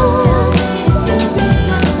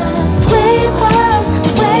 where you was,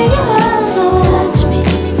 oh,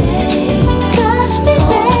 touch me,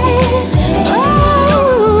 babe, oh,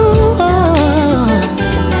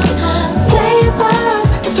 where you was,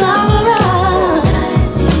 summer of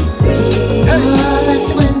 93. Oh, that's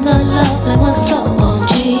when the loving was so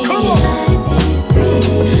OG.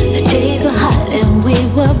 The days were hot and we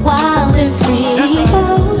were wild and free.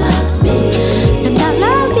 Oh, loved me, and I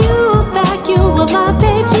love you back. You were my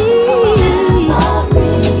baby.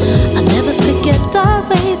 I'll never forget the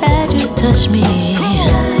way that you touched me.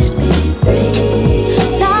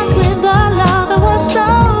 That's when the loving was so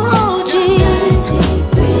OG.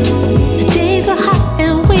 The days were hot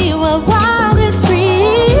and we were wild and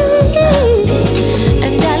free.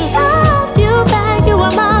 And I loved you back. You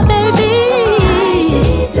were my baby.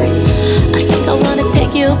 I think I wanna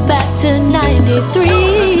take you back to 93.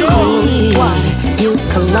 You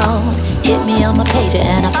cologne, hit me on my pager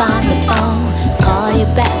and I find the phone. Call you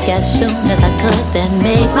back as soon as I could, then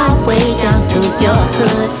make my way down to your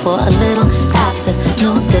hood for a little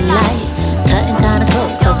afternoon delight. Cutting kinda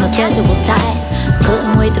close cause my schedule was tight.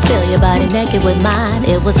 Couldn't wait to feel your body naked with mine.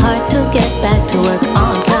 It was hard to get back to work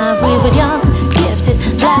on time. We were young, gifted,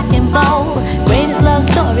 black and bold. Greatest love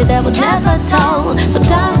story that was never told.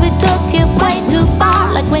 Sometimes we took it way too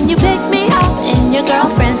far, like when you picked me up in your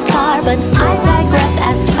girlfriend's car. But I digress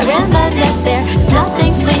as I reminisce. There is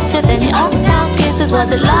nothing sweeter than your uptown kisses.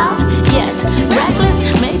 Was it love? Yes. Reckless?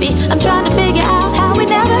 Maybe. I'm trying to figure out how we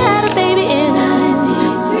never had a baby in 93.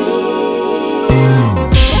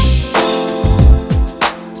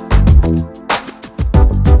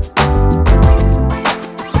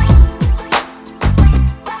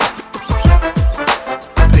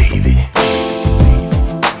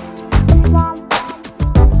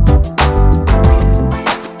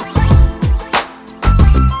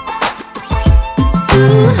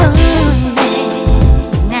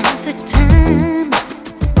 Now's the time.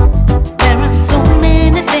 There are so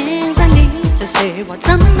many things I need to say. What's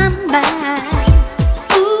on my mind?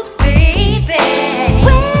 Ooh, baby,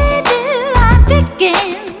 where do I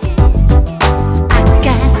begin? I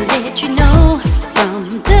gotta let you know from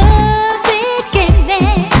the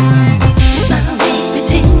beginning. Your smile makes me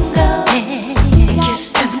tingle, and your kiss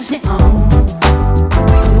turns me on.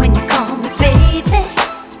 When you call me baby,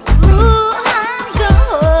 ooh, I'm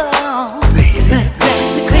gone. But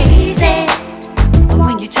drives me crazy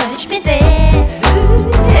when you touch me there.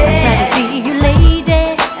 I'd rather be your lady,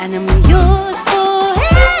 and I'm yours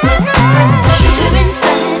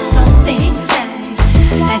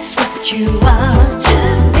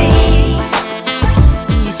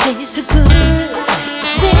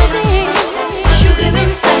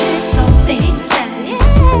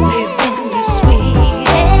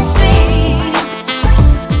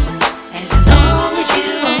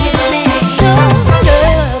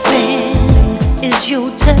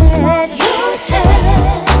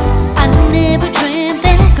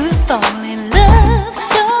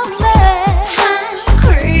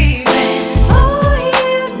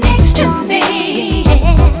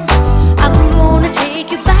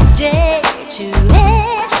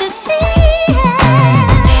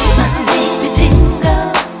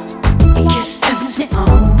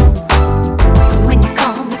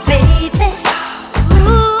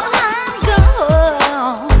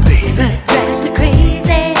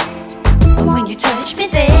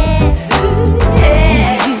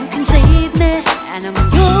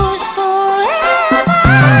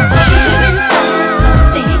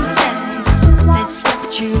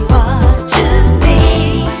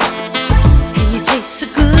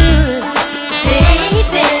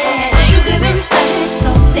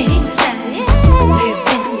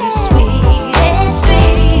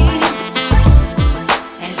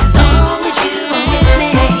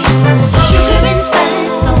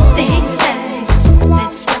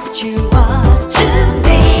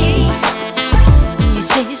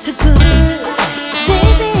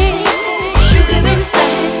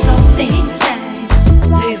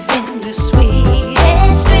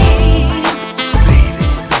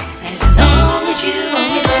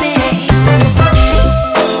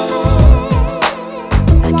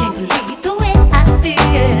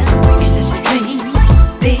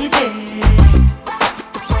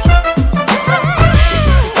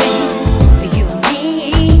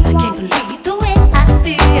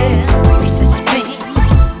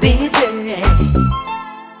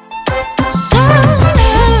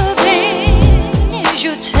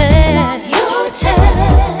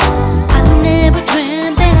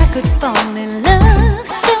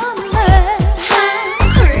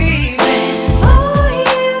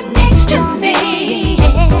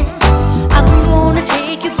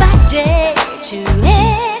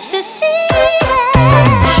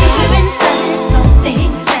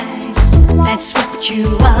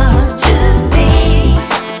you are to me.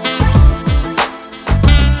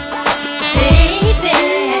 Baby,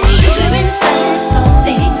 sugar and spice, all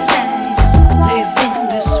things nice. Living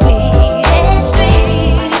the sweetest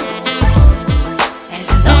dream. As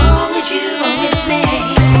long as you are with me.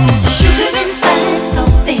 Sugar and spice,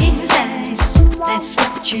 all things nice. That's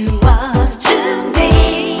what you are to me.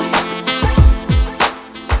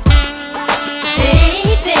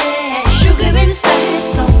 Baby, sugar and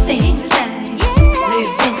spice, all things nice.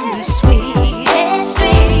 Living the sweetest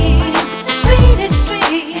dream. The sweetest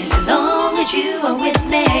dream. As long as you are with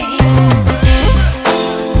me.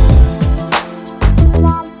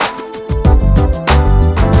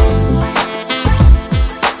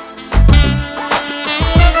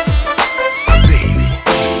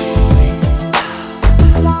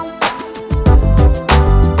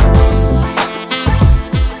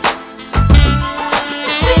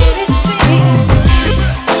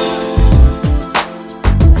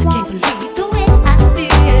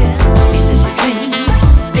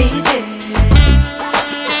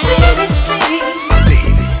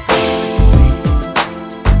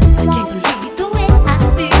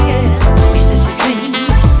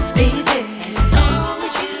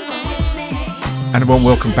 And a warm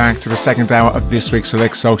welcome back to the second hour of this week's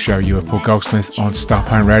Select Soul Show. You are Paul Goldsmith on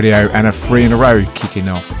Starpoint Radio, and a 3 in a row kicking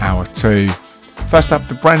off hour 2. First up,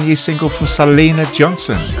 the brand new single from Syleena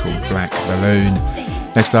Johnson called Black Balloon.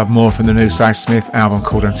 Next up, more from the new Si Smith album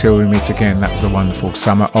called Until We Meet Again. That was the wonderful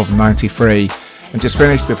summer of '93. And just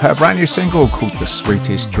finished with her brand new single called The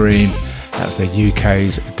Sweetest Dream. That was the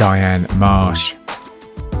UK's Diane Marsh.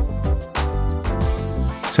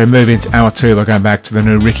 So moving to hour 2, we're going back to the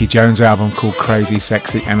new Ricky Jones album called Crazy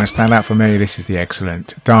Sexy, and a standout for me, this is the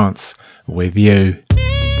excellent Dance With You.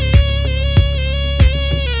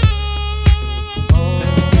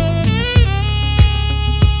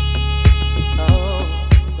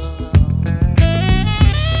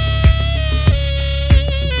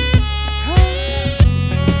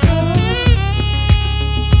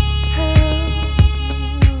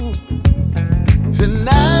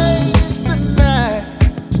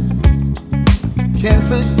 Can't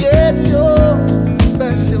forget your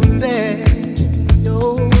special day.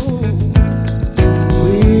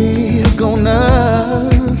 We're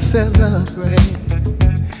gonna celebrate,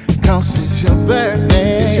 'cause it's your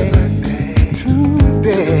birthday,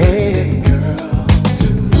 today. Girl,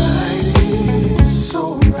 tonight is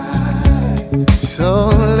so right. So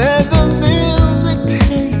let the music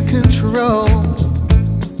take control.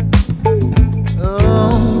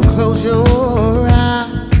 Oh, close your eyes,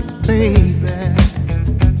 baby.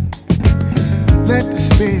 Let the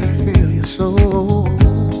spirit fill your soul.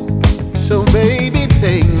 So baby,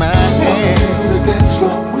 take my hand. I want to dance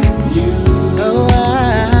floor with you. Oh, I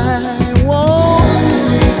want to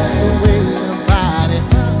see the way your body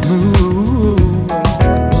move.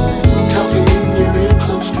 Talking in your ear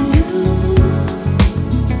close to you.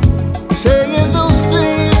 Saying those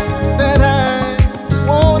things that I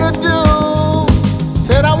wanna do.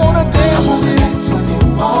 Said I wanna dance with you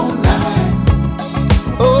all night.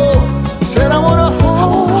 Oh, said I wanna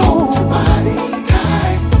hold your body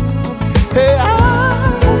tight. Hey, I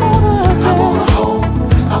wanna hold,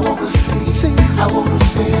 I wanna see, I wanna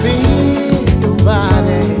feel your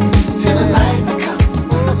body till the night becomes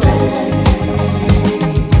the day.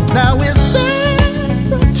 Now if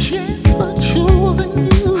there's a chance for choosing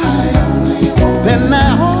you, then I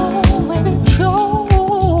already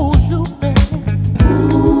chose you, baby.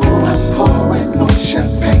 Ooh, I'm pouring more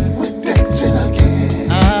champagne with dancing again.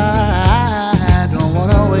 I don't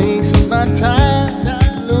wanna waste my time,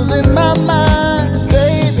 losing my mind,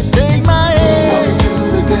 baby. Take my hand. Walk to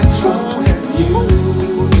the dance floor with you.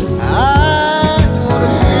 I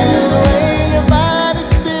wanna feel the way your body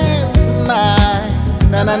feels tonight.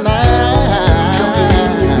 Na na na. Jumping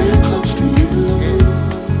in real close to you.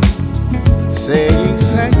 Saying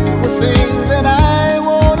sexual things that I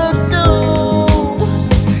wanna do.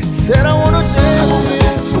 Said I wanna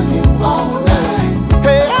dance with you all night.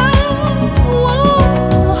 Hey, I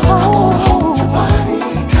wanna hold your body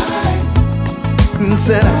tight.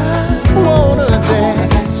 Said I wanna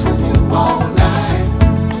dance with you all night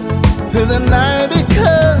till the night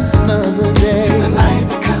becomes another day. Till the night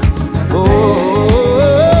becomes another day.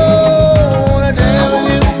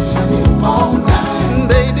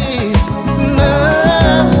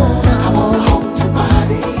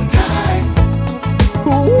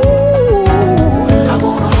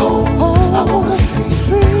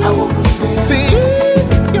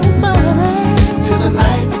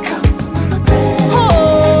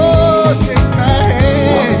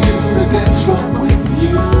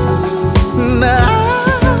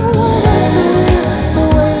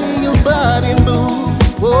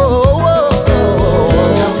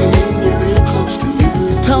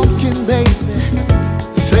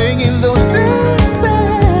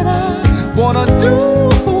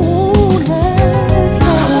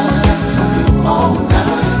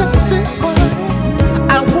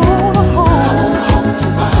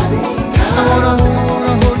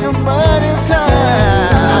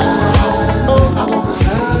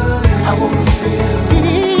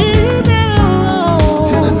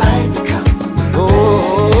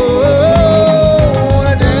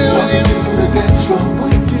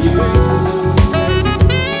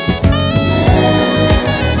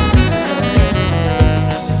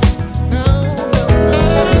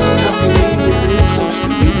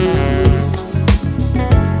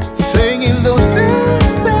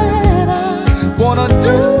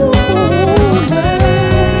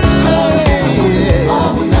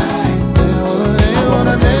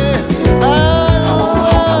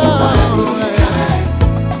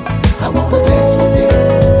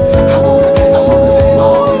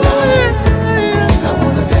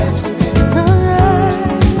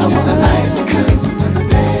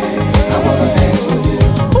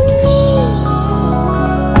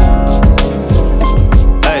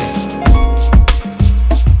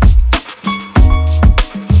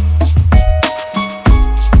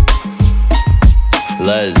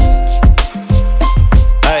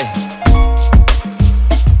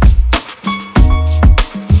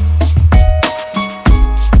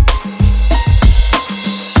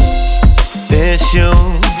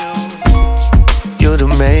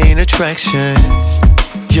 refraction.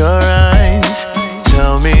 Your eyes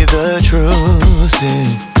tell me the truth. And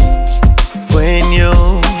when you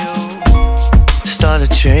start a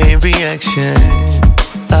chain reaction,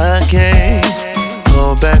 I can't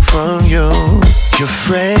hold back from you. Your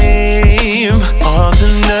frame off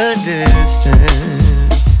in the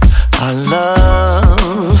distance. I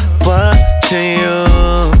love watching you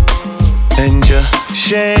and your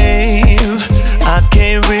shame. I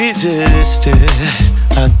can't resist it.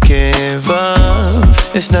 I give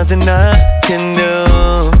up. There's nothing I can do.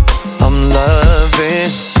 I'm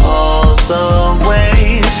loving all the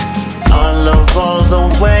ways. I love all the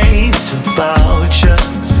ways about you,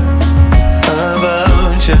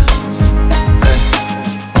 about you.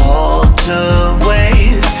 All the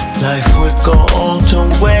ways life would go all to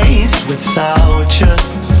waste without you,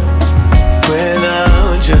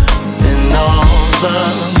 without you. In all the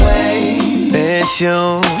ways, it's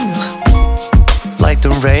you. Like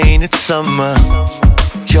the rain, it's summer.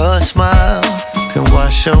 Your smile can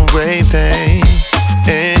wash away pain.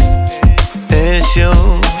 It's you,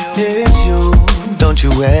 it's you. Don't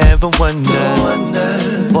you ever wonder,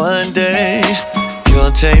 one day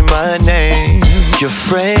you'll take my name. Your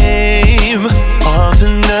frame off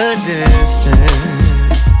in the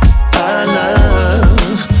distance. I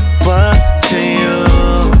love watching you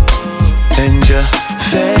and your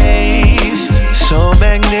face so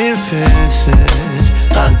magnificent.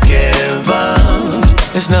 I give up.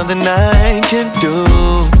 There's nothing I can do.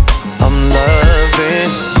 I'm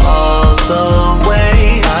loving all the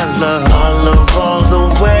ways. I love all the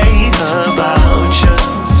ways about you,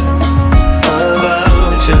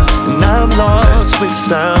 about you. And I'm lost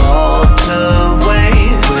without all the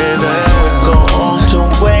ways. Without go all the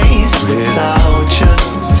ways without you,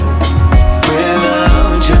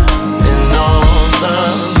 without you. In all the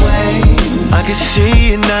ways, I can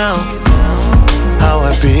see it now. How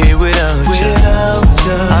I be without you.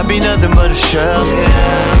 I'd be nothing but a shell.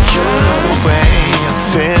 The way I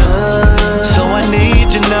feel, so I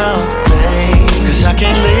need you now, cause I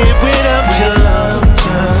can't live without you.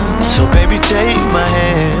 So baby, take my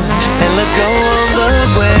hand and let's go all the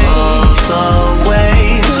way. All the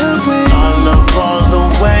ways, I love all the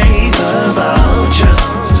ways about you,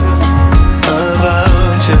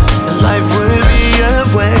 about you. And life would be a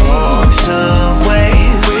waste of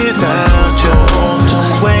ways without you. All the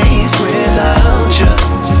ways without you,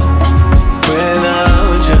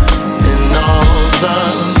 without you. And all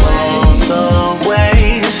the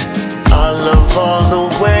ways, I love all the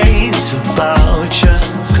ways about you.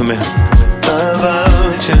 Come here,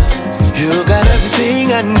 about you. You got everything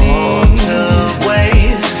I need. All the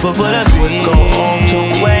ways, but what I would go all the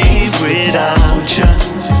ways without you,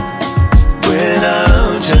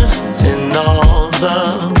 without you. And all the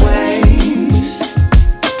ways.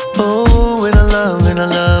 Oh, and I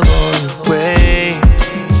love all the ways.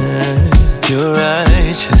 You're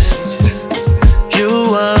righteous. You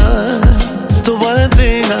are the one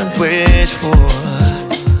thing I wish for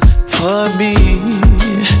me,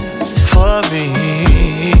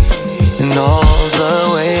 in all the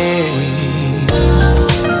ways.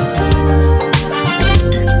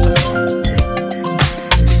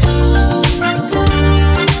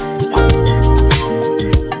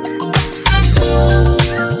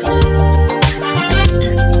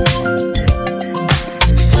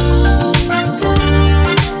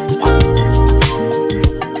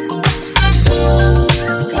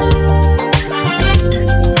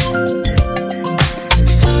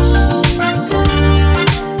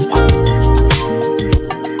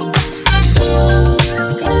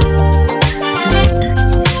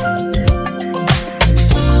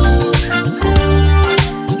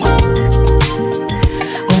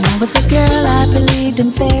 In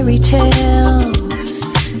fairy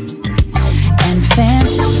tales and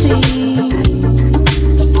fantasy.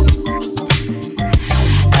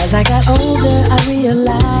 As I got older, I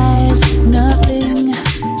realized nothing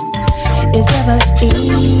is ever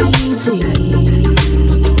easy.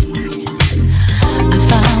 I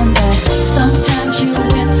found that sometimes you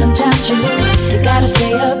win, sometimes you lose. You gotta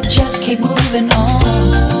stay up, just keep moving on.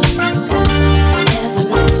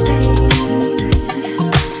 Everlasting.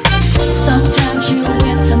 Sometimes you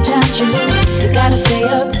win, sometimes you lose. You gotta stay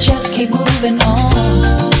up, just keep moving on.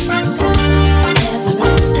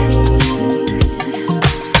 Everlasting.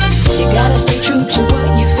 You gotta stay true to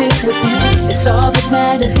what you feel within. It's all that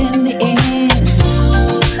matters in the end.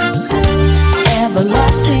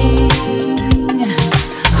 Everlasting.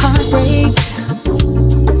 Heartbreak.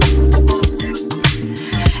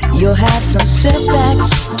 You'll have some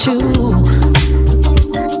setbacks too,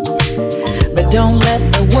 but don't let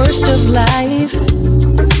the worst of life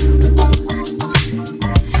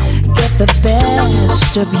the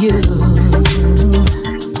best of you.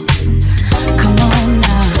 Come on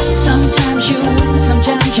now. Sometimes you win,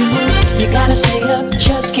 sometimes you lose. You gotta stay up,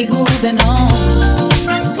 just keep moving on.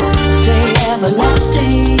 Stay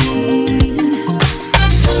everlasting.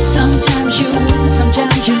 Sometimes you win,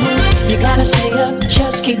 sometimes you lose. You gotta stay up,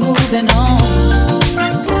 just keep moving on.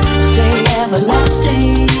 Stay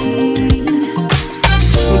everlasting.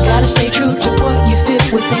 You gotta stay true to what you feel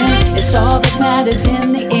within. It's all that matters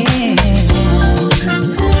in the end.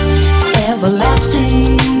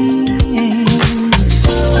 Everlasting.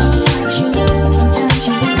 Sometimes you win, sometimes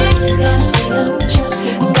you lose. You gotta stay up, just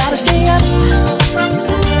keep moving. Gotta stay up.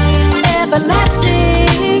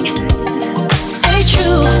 Everlasting. Stay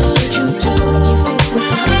true. Stay true to what you feel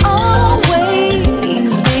within. Always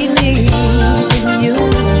believe in you.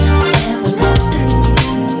 Everlasting.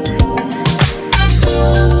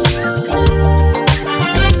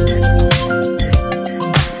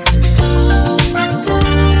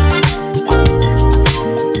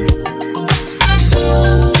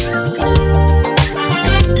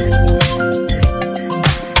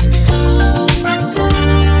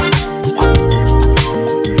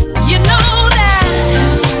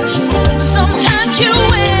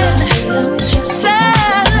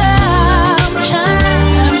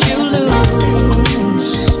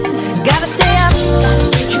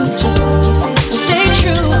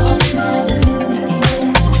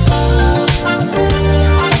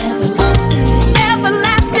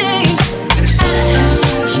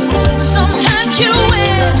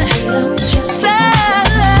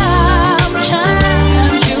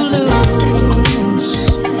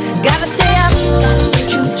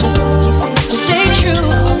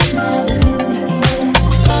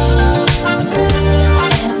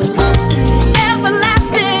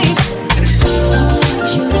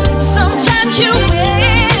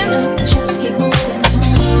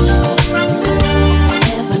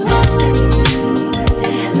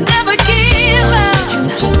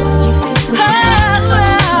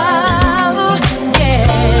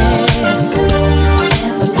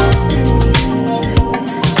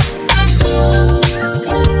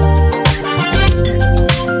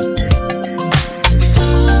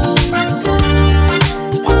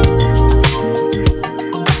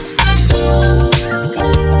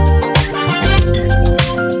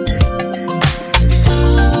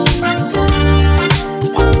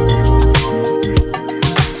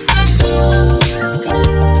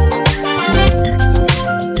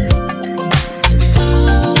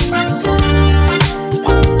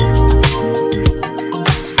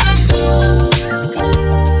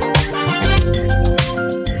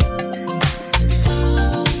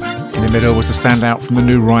 Standout from the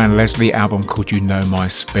new Ryan Leslie album called You Know My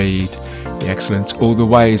Speed. The excellent All the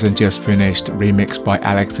Ways and Just Finished, remixed by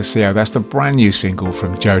Alex Tessio. That's the brand new single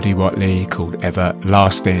from Jody Watley called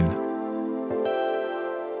Everlasting.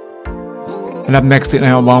 And up next in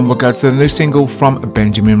hour one, we'll go to the new single from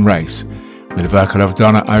Benjamin Race with the vocal of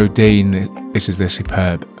Donna Odain. This is the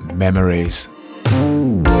superb Memories.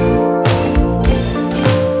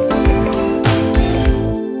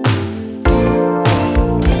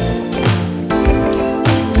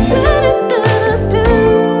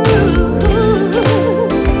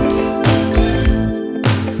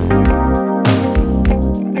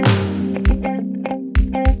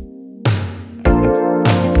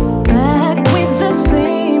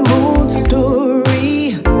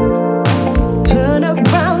 Turn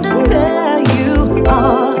around and there you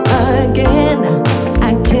are again.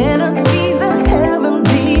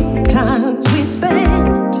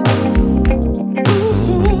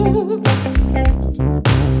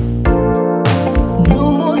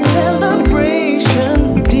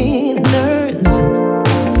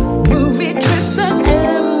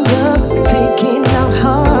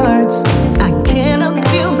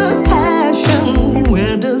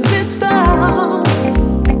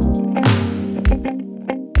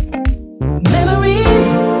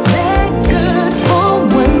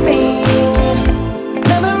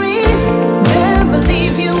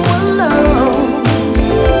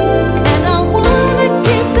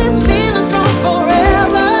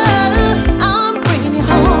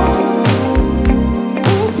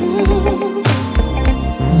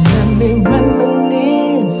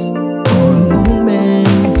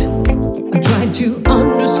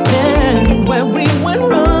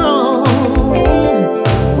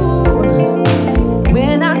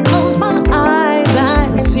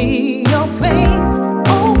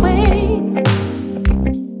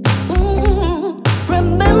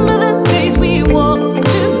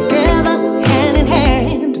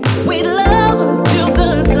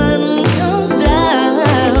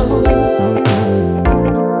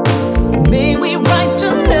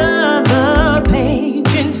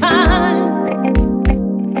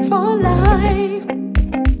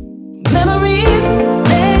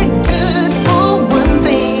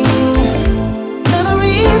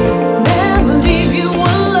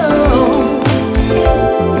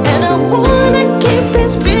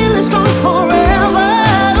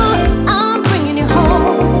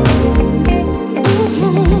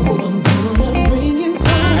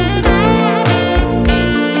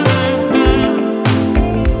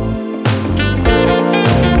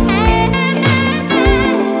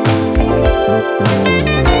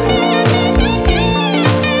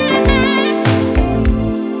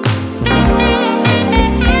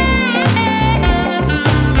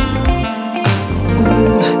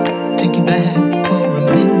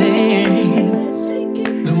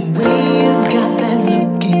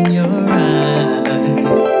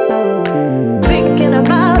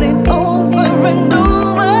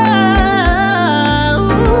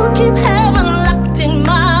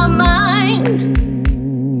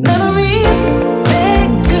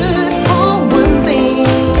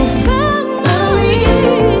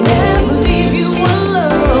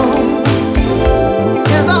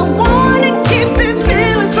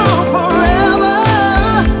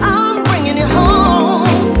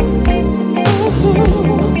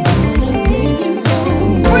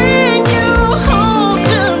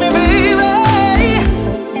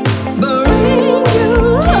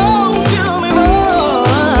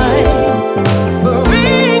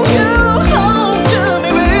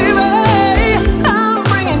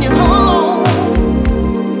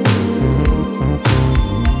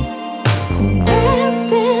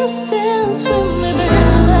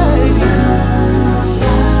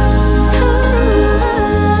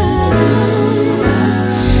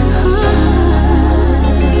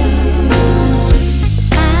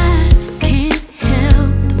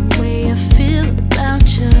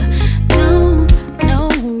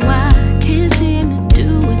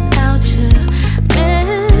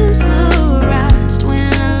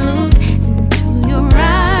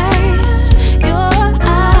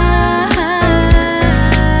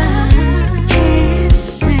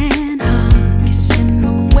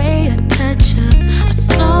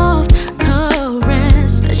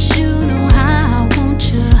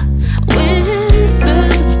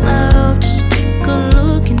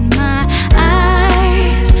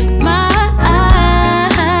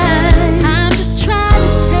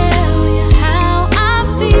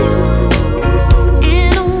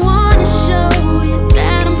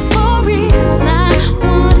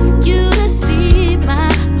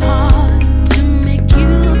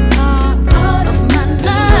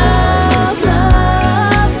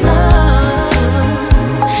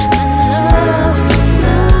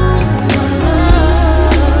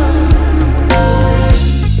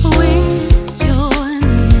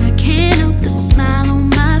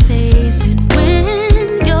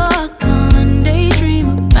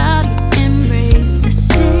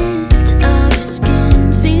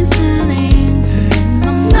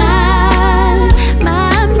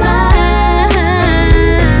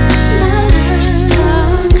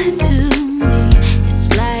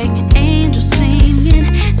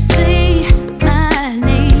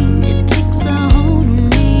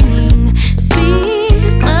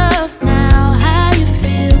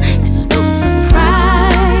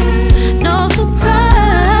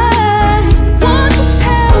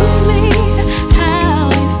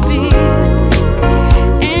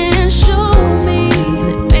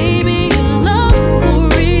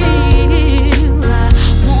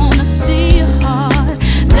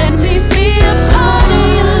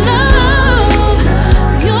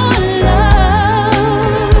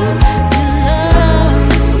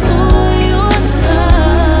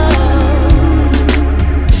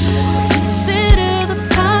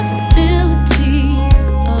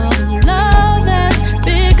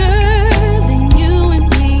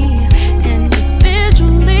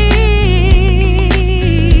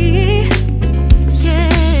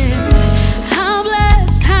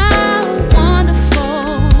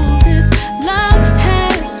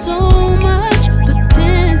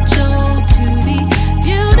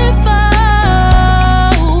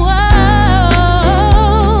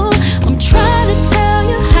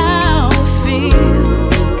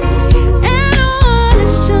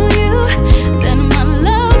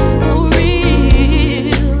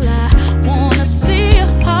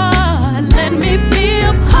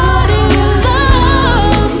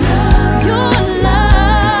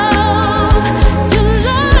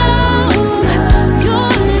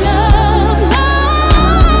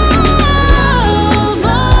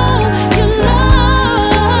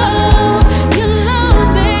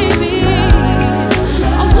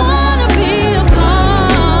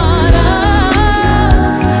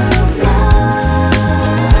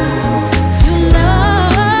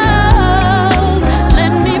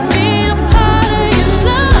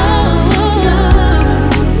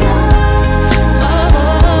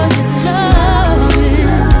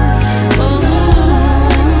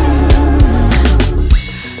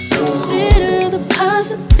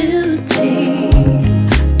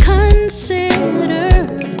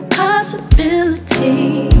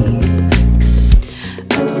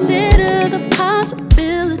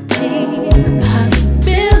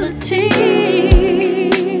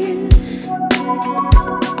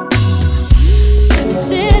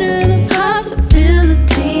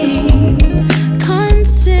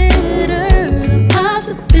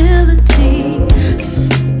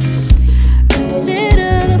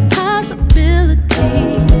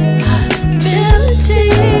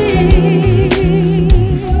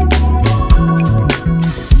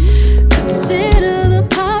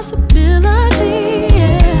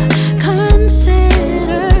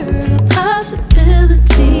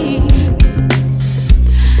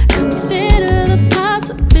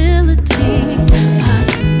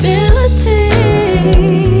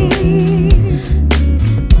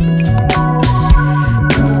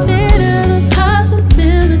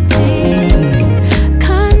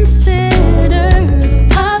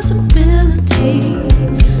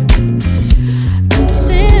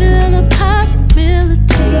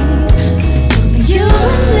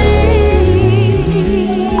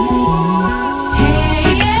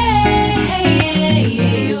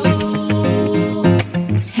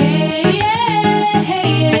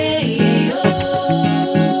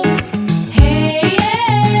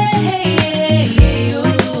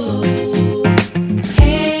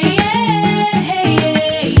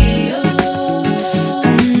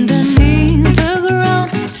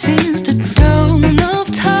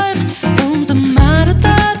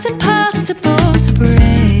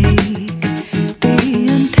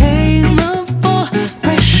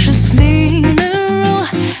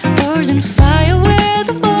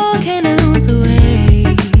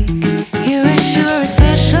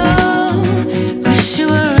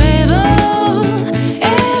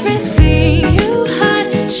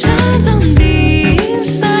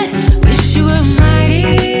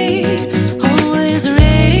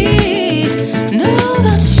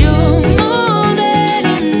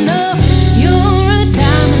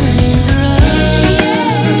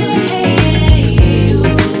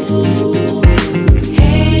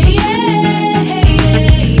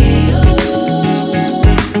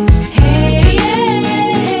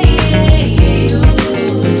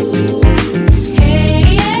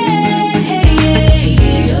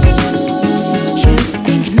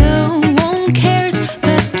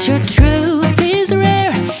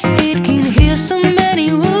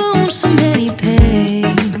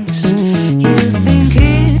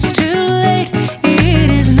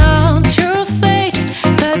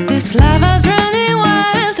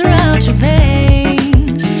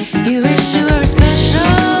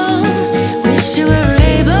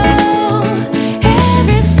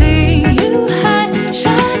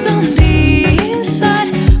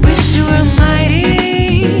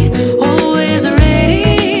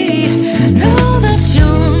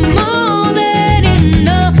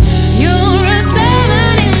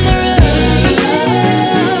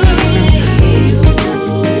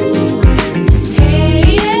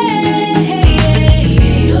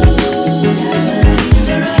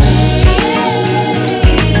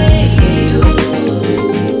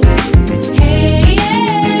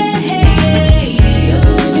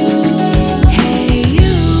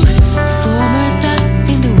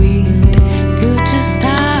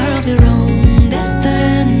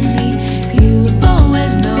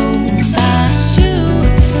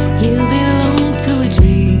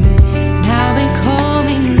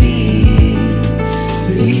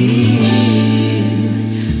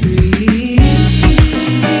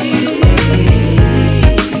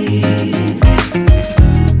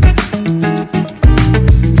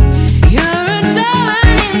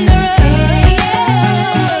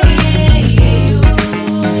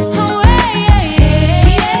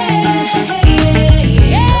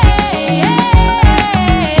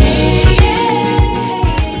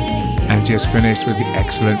 Finished was the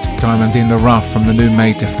excellent Diamond in the Rough from the new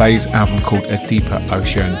Made Defays album called A Deeper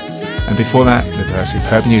Ocean. And before that, the very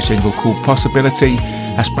superb new single called Possibility,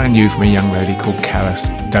 that's brand new from a young lady called Callas,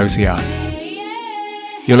 Dozier.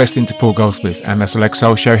 You're listening to Paul Goldsmith and the Select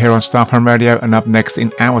Soul Show here on Starpoint Radio, and up next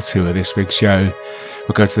in hour 2 of this week's show,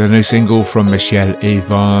 we'll go to the new single from Mishell,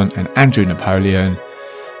 Yvonne and Andrew Napoleon,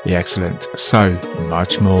 the excellent So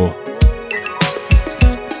Much More.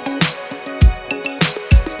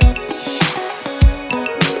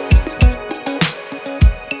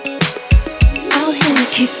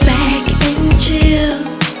 Kick back and chill,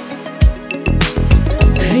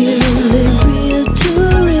 feel only real to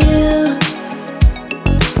real.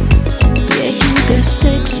 Yeah, you got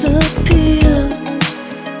sex appeal,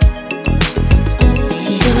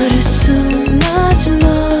 but it's so much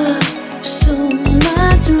more, so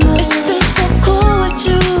much more. It's been so cool with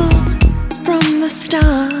you from the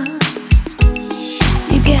start.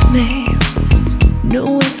 You get me.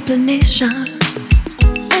 no explanations.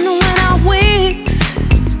 And when our weeks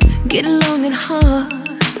get long and hard,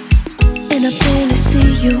 and I barely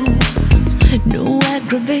see you, no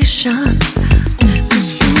aggravation.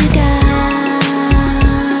 'Cause we got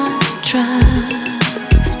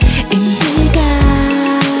trust, and we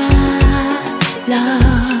got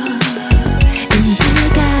love, and we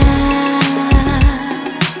got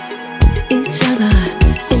each other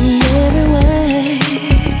in every way.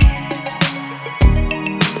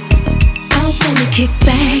 I wanna kick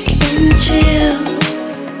back and chill,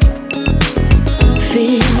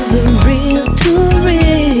 feel the real to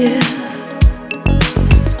real.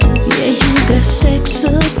 Yeah, you got sex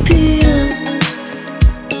appeal,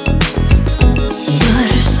 but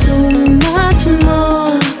it's so much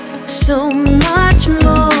more, so much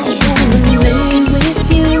more. Wanna lay with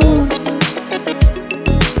you,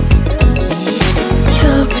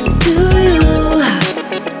 talk to you,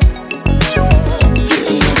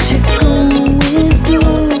 what you're going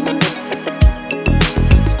through.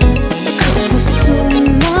 'Cause we're so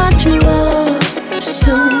much more,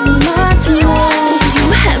 so much more. You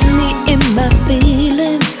have me in my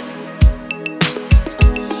feelings,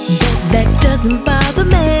 but that doesn't bother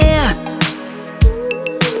me.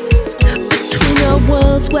 Between our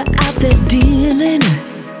worlds, we're out there dealing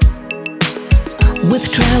with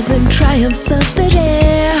trials and triumphs of the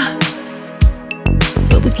day.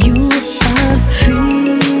 But with you, I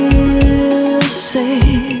feel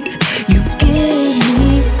safe. You give me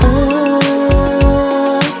a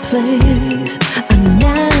place I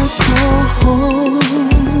now call home.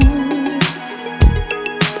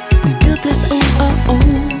 We built this on our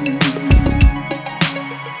own.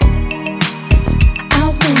 I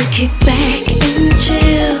wanna kick back and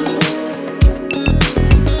chill,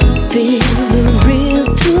 feel the real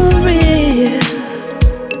to real.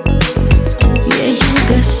 Yeah, you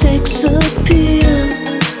got sex appeal,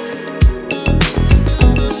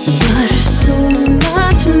 but it's so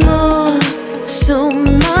much more, so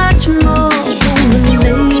much more. Wanna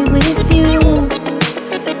lay with you,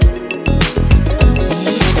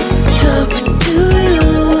 talk to you,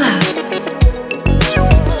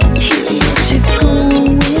 hear what you're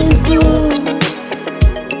going through.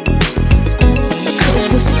 'Cause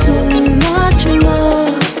we're so much more,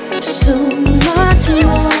 so much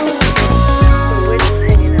more.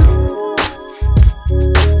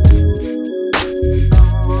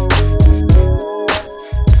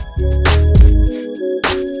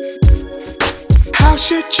 How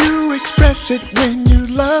should you express it when you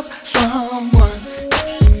love someone?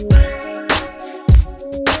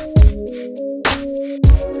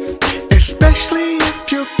 Especially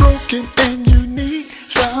if you're broken and you need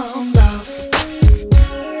some love.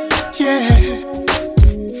 Yeah.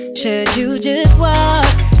 Should you just walk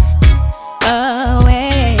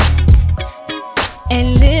away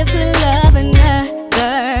and live to love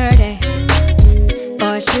another day?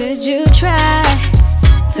 Or should you try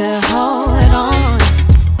to hold on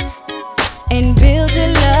and build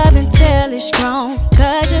your love until it's strong?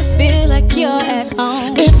 'Cause you feel like you're at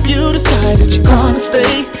home. If you decide that you're gonna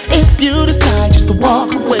stay, if you decide just to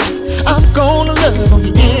walk away, I'm gonna love on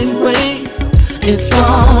you anyway. It's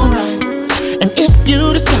alright. And if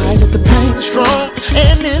you decide that the pain is strong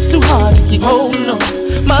and it's too hard to keep holding on,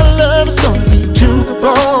 my love is gonna be to the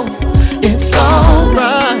bone. It's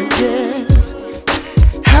alright, yeah.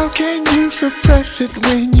 How can you suppress it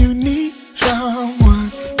when you need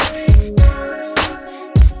someone?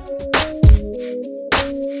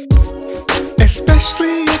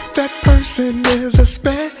 Especially if that person is a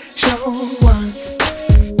special one.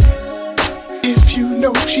 If you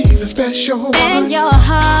know she's a special one. And your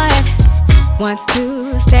heart wants to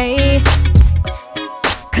stay,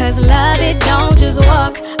 'cause love, it don't just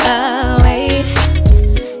walk away.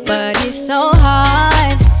 But it's so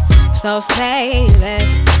hard, so say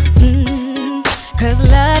less. 'Cause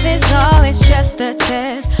love is always just a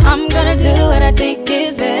test. I'm gonna do what I think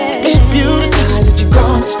is best. If you decide that you're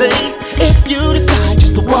gonna stay, if you decide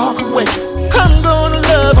just to walk away, I'm gonna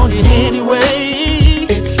love on you anyway.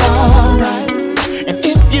 It's alright. And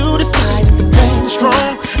if you decide that the pain is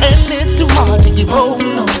strong and it's too hard to keep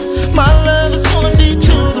holding on, my love is gonna be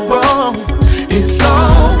to the bone. It's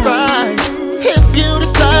alright. If you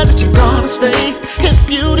decide that you're gonna stay, if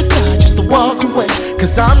you decide just to walk away,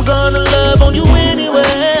 'cause I'm gonna love on you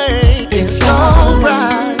anyway. It's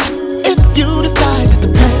alright. If you decide that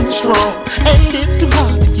the pain is strong and it's too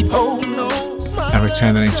hard to keep holding on. And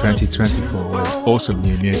returning in 2024 with awesome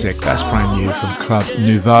new music. That's brand new from Club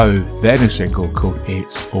Nouveau, their new single called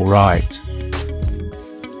It's Alright.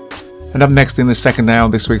 And up next in the second hour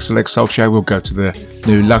of this week's Select Soul Show, we'll go to the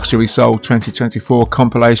new Luxury Soul 2024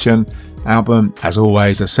 compilation album. As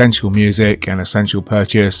always, essential music and essential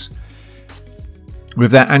purchase.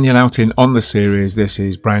 With that annual outing on the series, this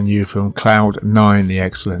is brand new from Cloud9, the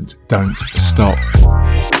excellent Don't Stop.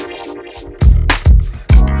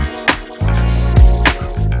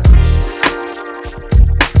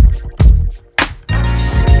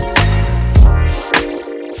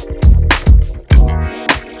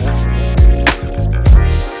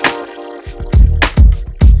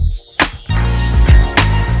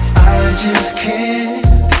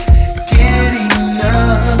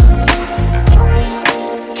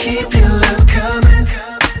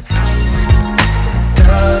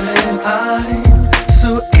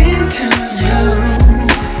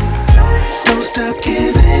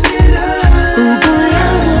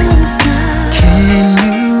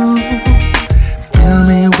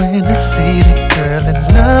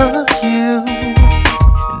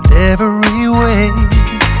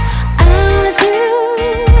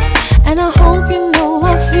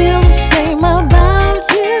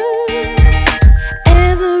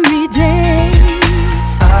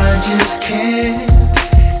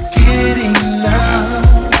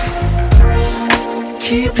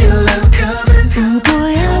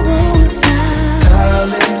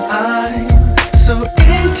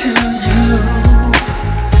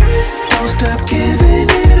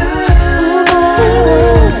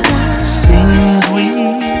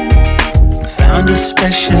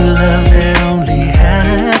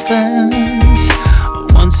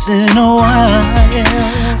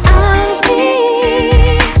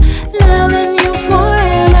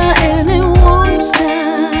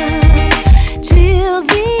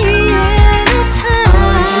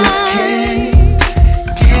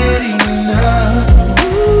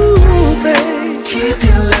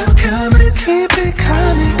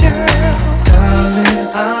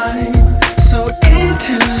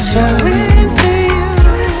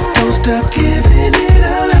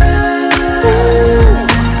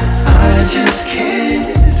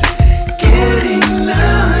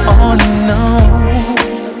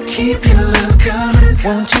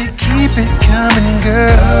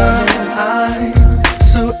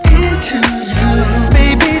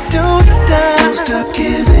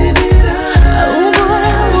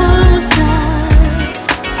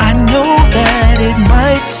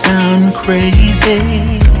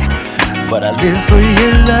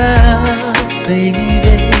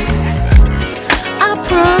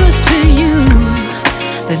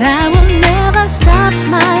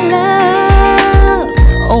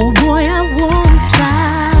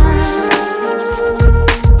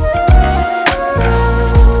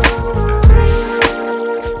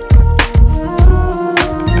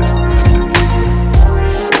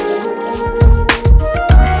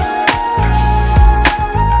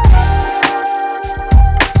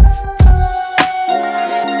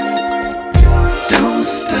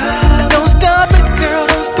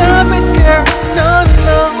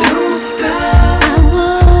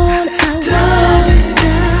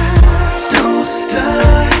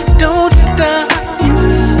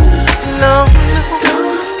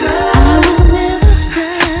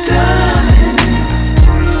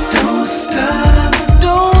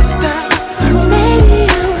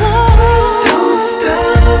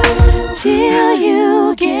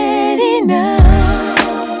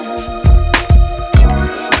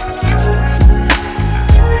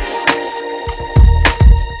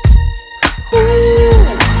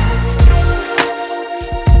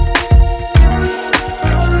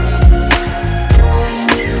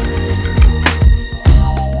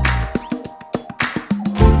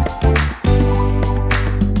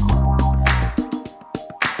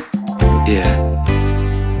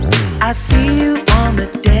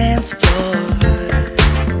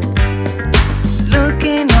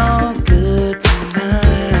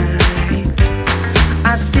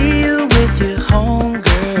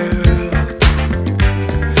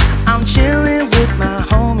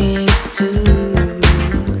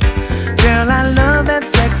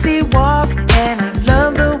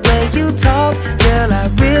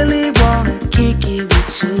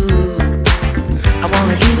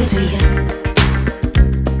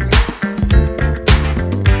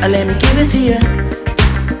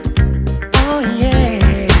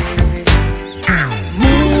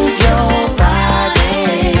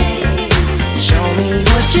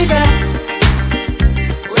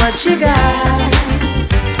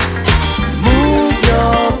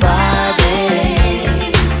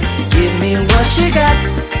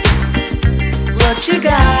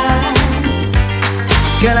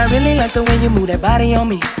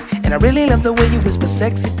 And I really love the way you whisper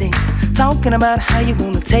sexy things, talking about how you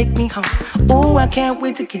wanna take me home. Oh, I can't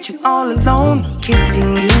wait to get you all alone,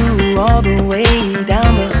 kissing you all the way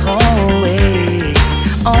down the hallway.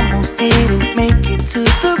 Almost didn't make it to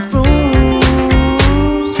the room.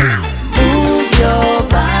 Move your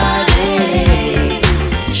body,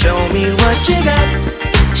 show me what you got.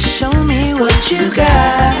 Show me what you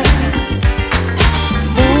got.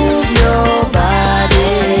 Move your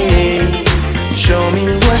body, show me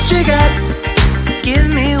what you got. Give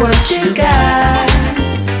me what you got.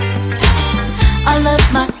 I love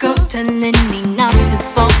my girls telling me not to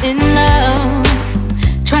fall in love.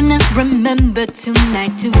 Trying to remember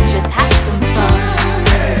tonight to just have some fun.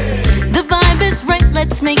 The vibe is right,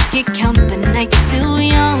 let's make it count. The night's still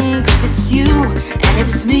young, cause it's you and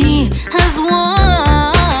it's me as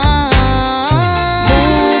one.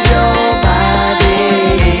 Move your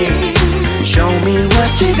body, show me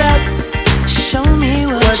what you got. Show me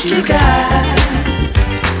what you got.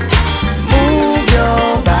 Move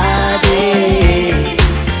your body,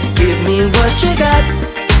 give me what you got.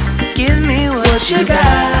 Give me what you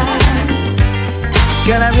got.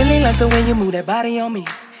 Girl, I really like the way you move that body on me.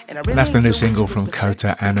 And that's the new single from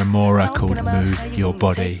Kota and Amora called Move Your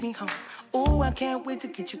Body.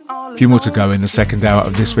 A few more to go in the second hour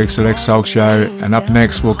of this week's Select Soul Show, and up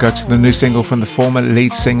next we'll go to the new single from the former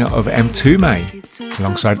lead singer of M2Me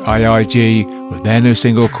alongside IIG with their new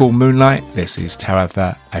single called Moonlight. This is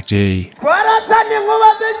Taratha Aji.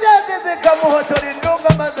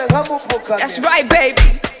 That's right, baby.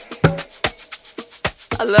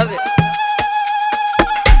 I love it.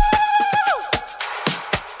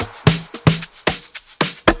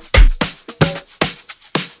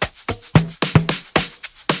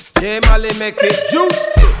 Yeah, Molly, make it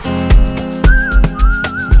juicy.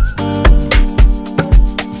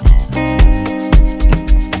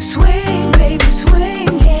 Swing, baby,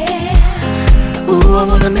 swing, yeah. Ooh, I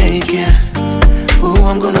wanna make it. Ooh,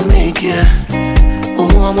 I'm gonna make it.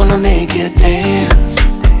 Ooh, I wanna make it dance.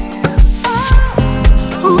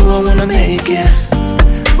 Ooh, I wanna make it.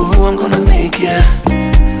 Ooh, I'm gonna make it.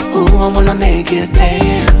 Ooh, I wanna make it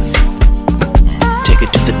dance. Take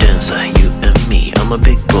it to the dancer, you and me. I'm a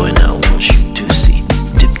big boy now, I want you to see.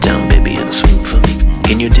 Dip down, baby, and swing for me.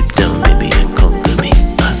 Can you dip down, baby, and conga me?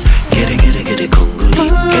 Get it, Congoli.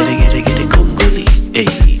 Get it, Congoli. Hey,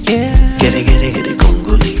 get it,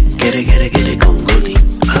 Congoli. Get it, Congoli.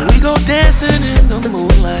 We go dancing in the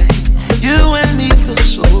moonlight. You and me feel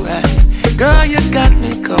so right. Girl, you got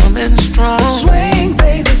me coming strong. Swing,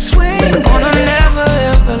 baby, swing. Gonna never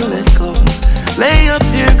ever let go. Lay up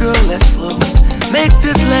here, girl, let's flow. Make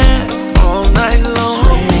this last all night long.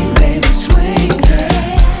 Swing, baby, swing,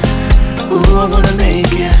 girl. Ooh, I wanna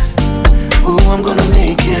make it. Ooh, I'm gonna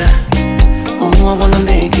make it. Ooh, I wanna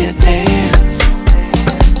make it dance.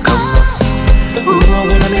 Come on. Ooh, I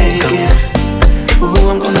wanna make it. Ooh,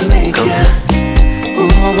 I'm gonna make it.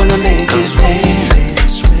 Ooh, I wanna make it dance.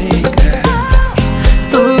 Swing, girl.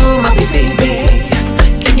 Ooh, my baby,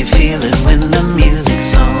 can you feel it when the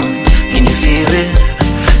music's on? Can you feel it?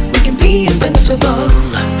 We can be invincible.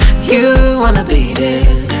 You wanna beat it?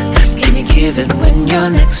 Can you give it when you're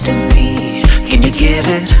next to me? Can you give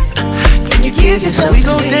it? Can you give yourself so we to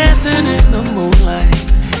go me? dancing in the moonlight.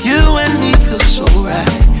 You and me feel so right.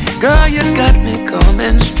 Girl, you got me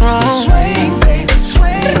coming strong. Swing, baby,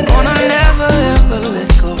 swing. Gonna never ever let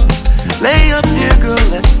go. Lay up here, girl,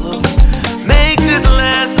 let's flow. Make this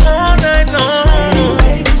last all night long. Swing,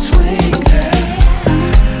 baby, swing, girl.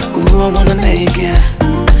 Ooh, I wanna make it.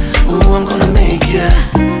 Ooh, I'm gonna make it.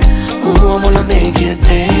 Ooh, I wanna make it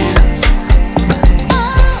dance.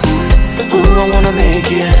 Ooh, I wanna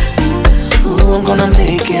make it. Ooh, I'm gonna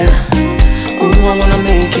make it. Ooh, I wanna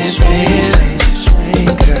make it dance.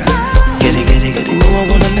 Swing, girl. Get it. Ooh, I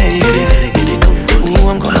wanna make it. Ooh,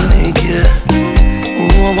 I'm gonna make it.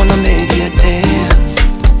 Ooh, I wanna make it dance.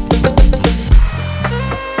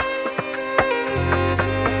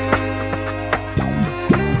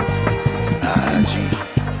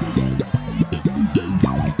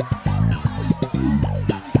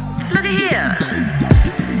 Look at here.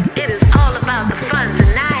 It is all about the fun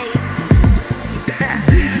tonight.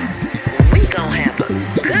 We gon' have a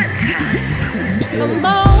good time. Come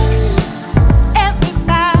on,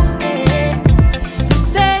 everybody, just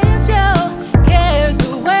dance your cares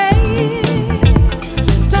away.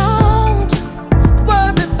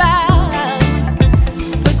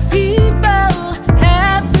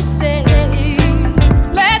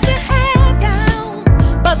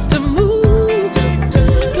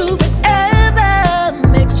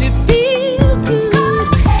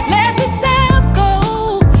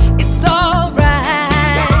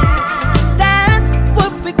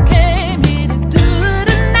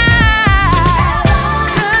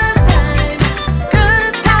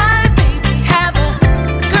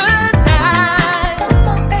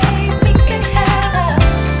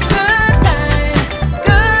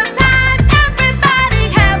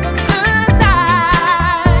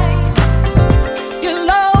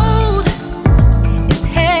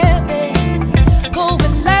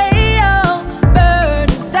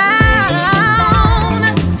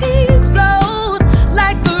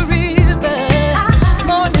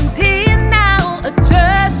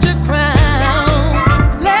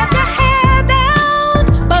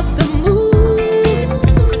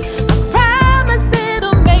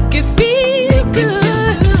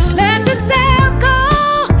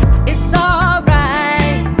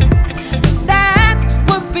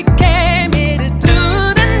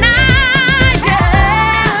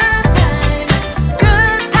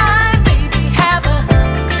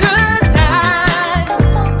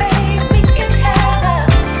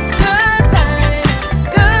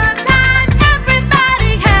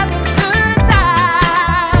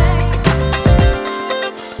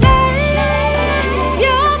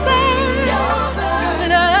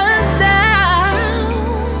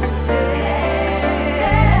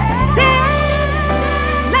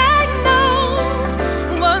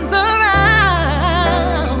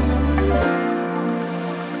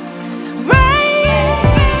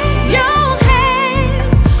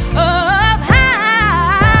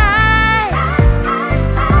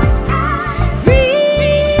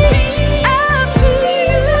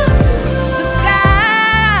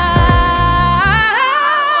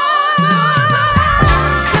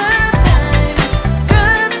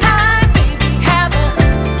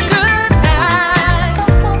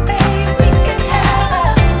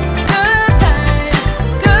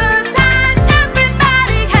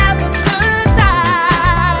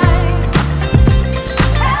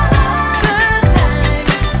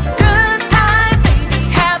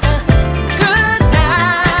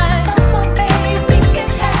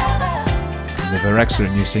 with her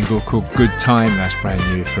excellent new single called Good Time. That's brand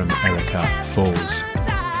new from Erica Falls.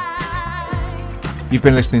 You've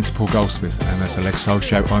been listening to Paul Goldsmith and the Select Soul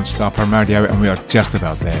Show on Starpoint Radio, and we are just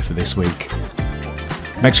about there for this week.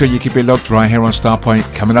 Make sure you keep it locked right here on Starpoint.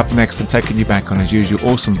 Coming up next and taking you back on his usual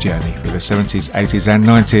awesome journey through the 70s, 80s and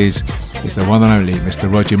 90s is the one and only Mr.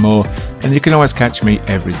 Roger Moore, and you can always catch me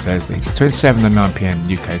every Thursday between 7 and 9 PM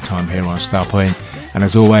UK time here on Starpoint. And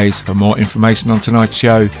as always, for more information on tonight's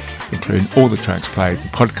show, including all the tracks played, the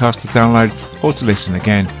podcast to download or to listen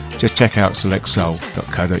again, just check out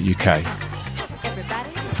selectsoul.co.uk.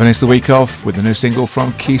 I finished the week off with a new single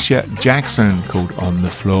from Keisha Jackson called On the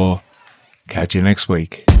Floor. Catch you next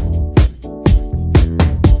week.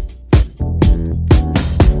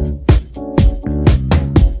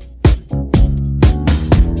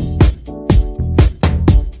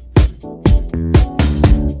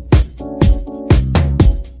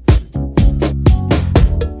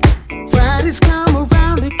 Friday's come.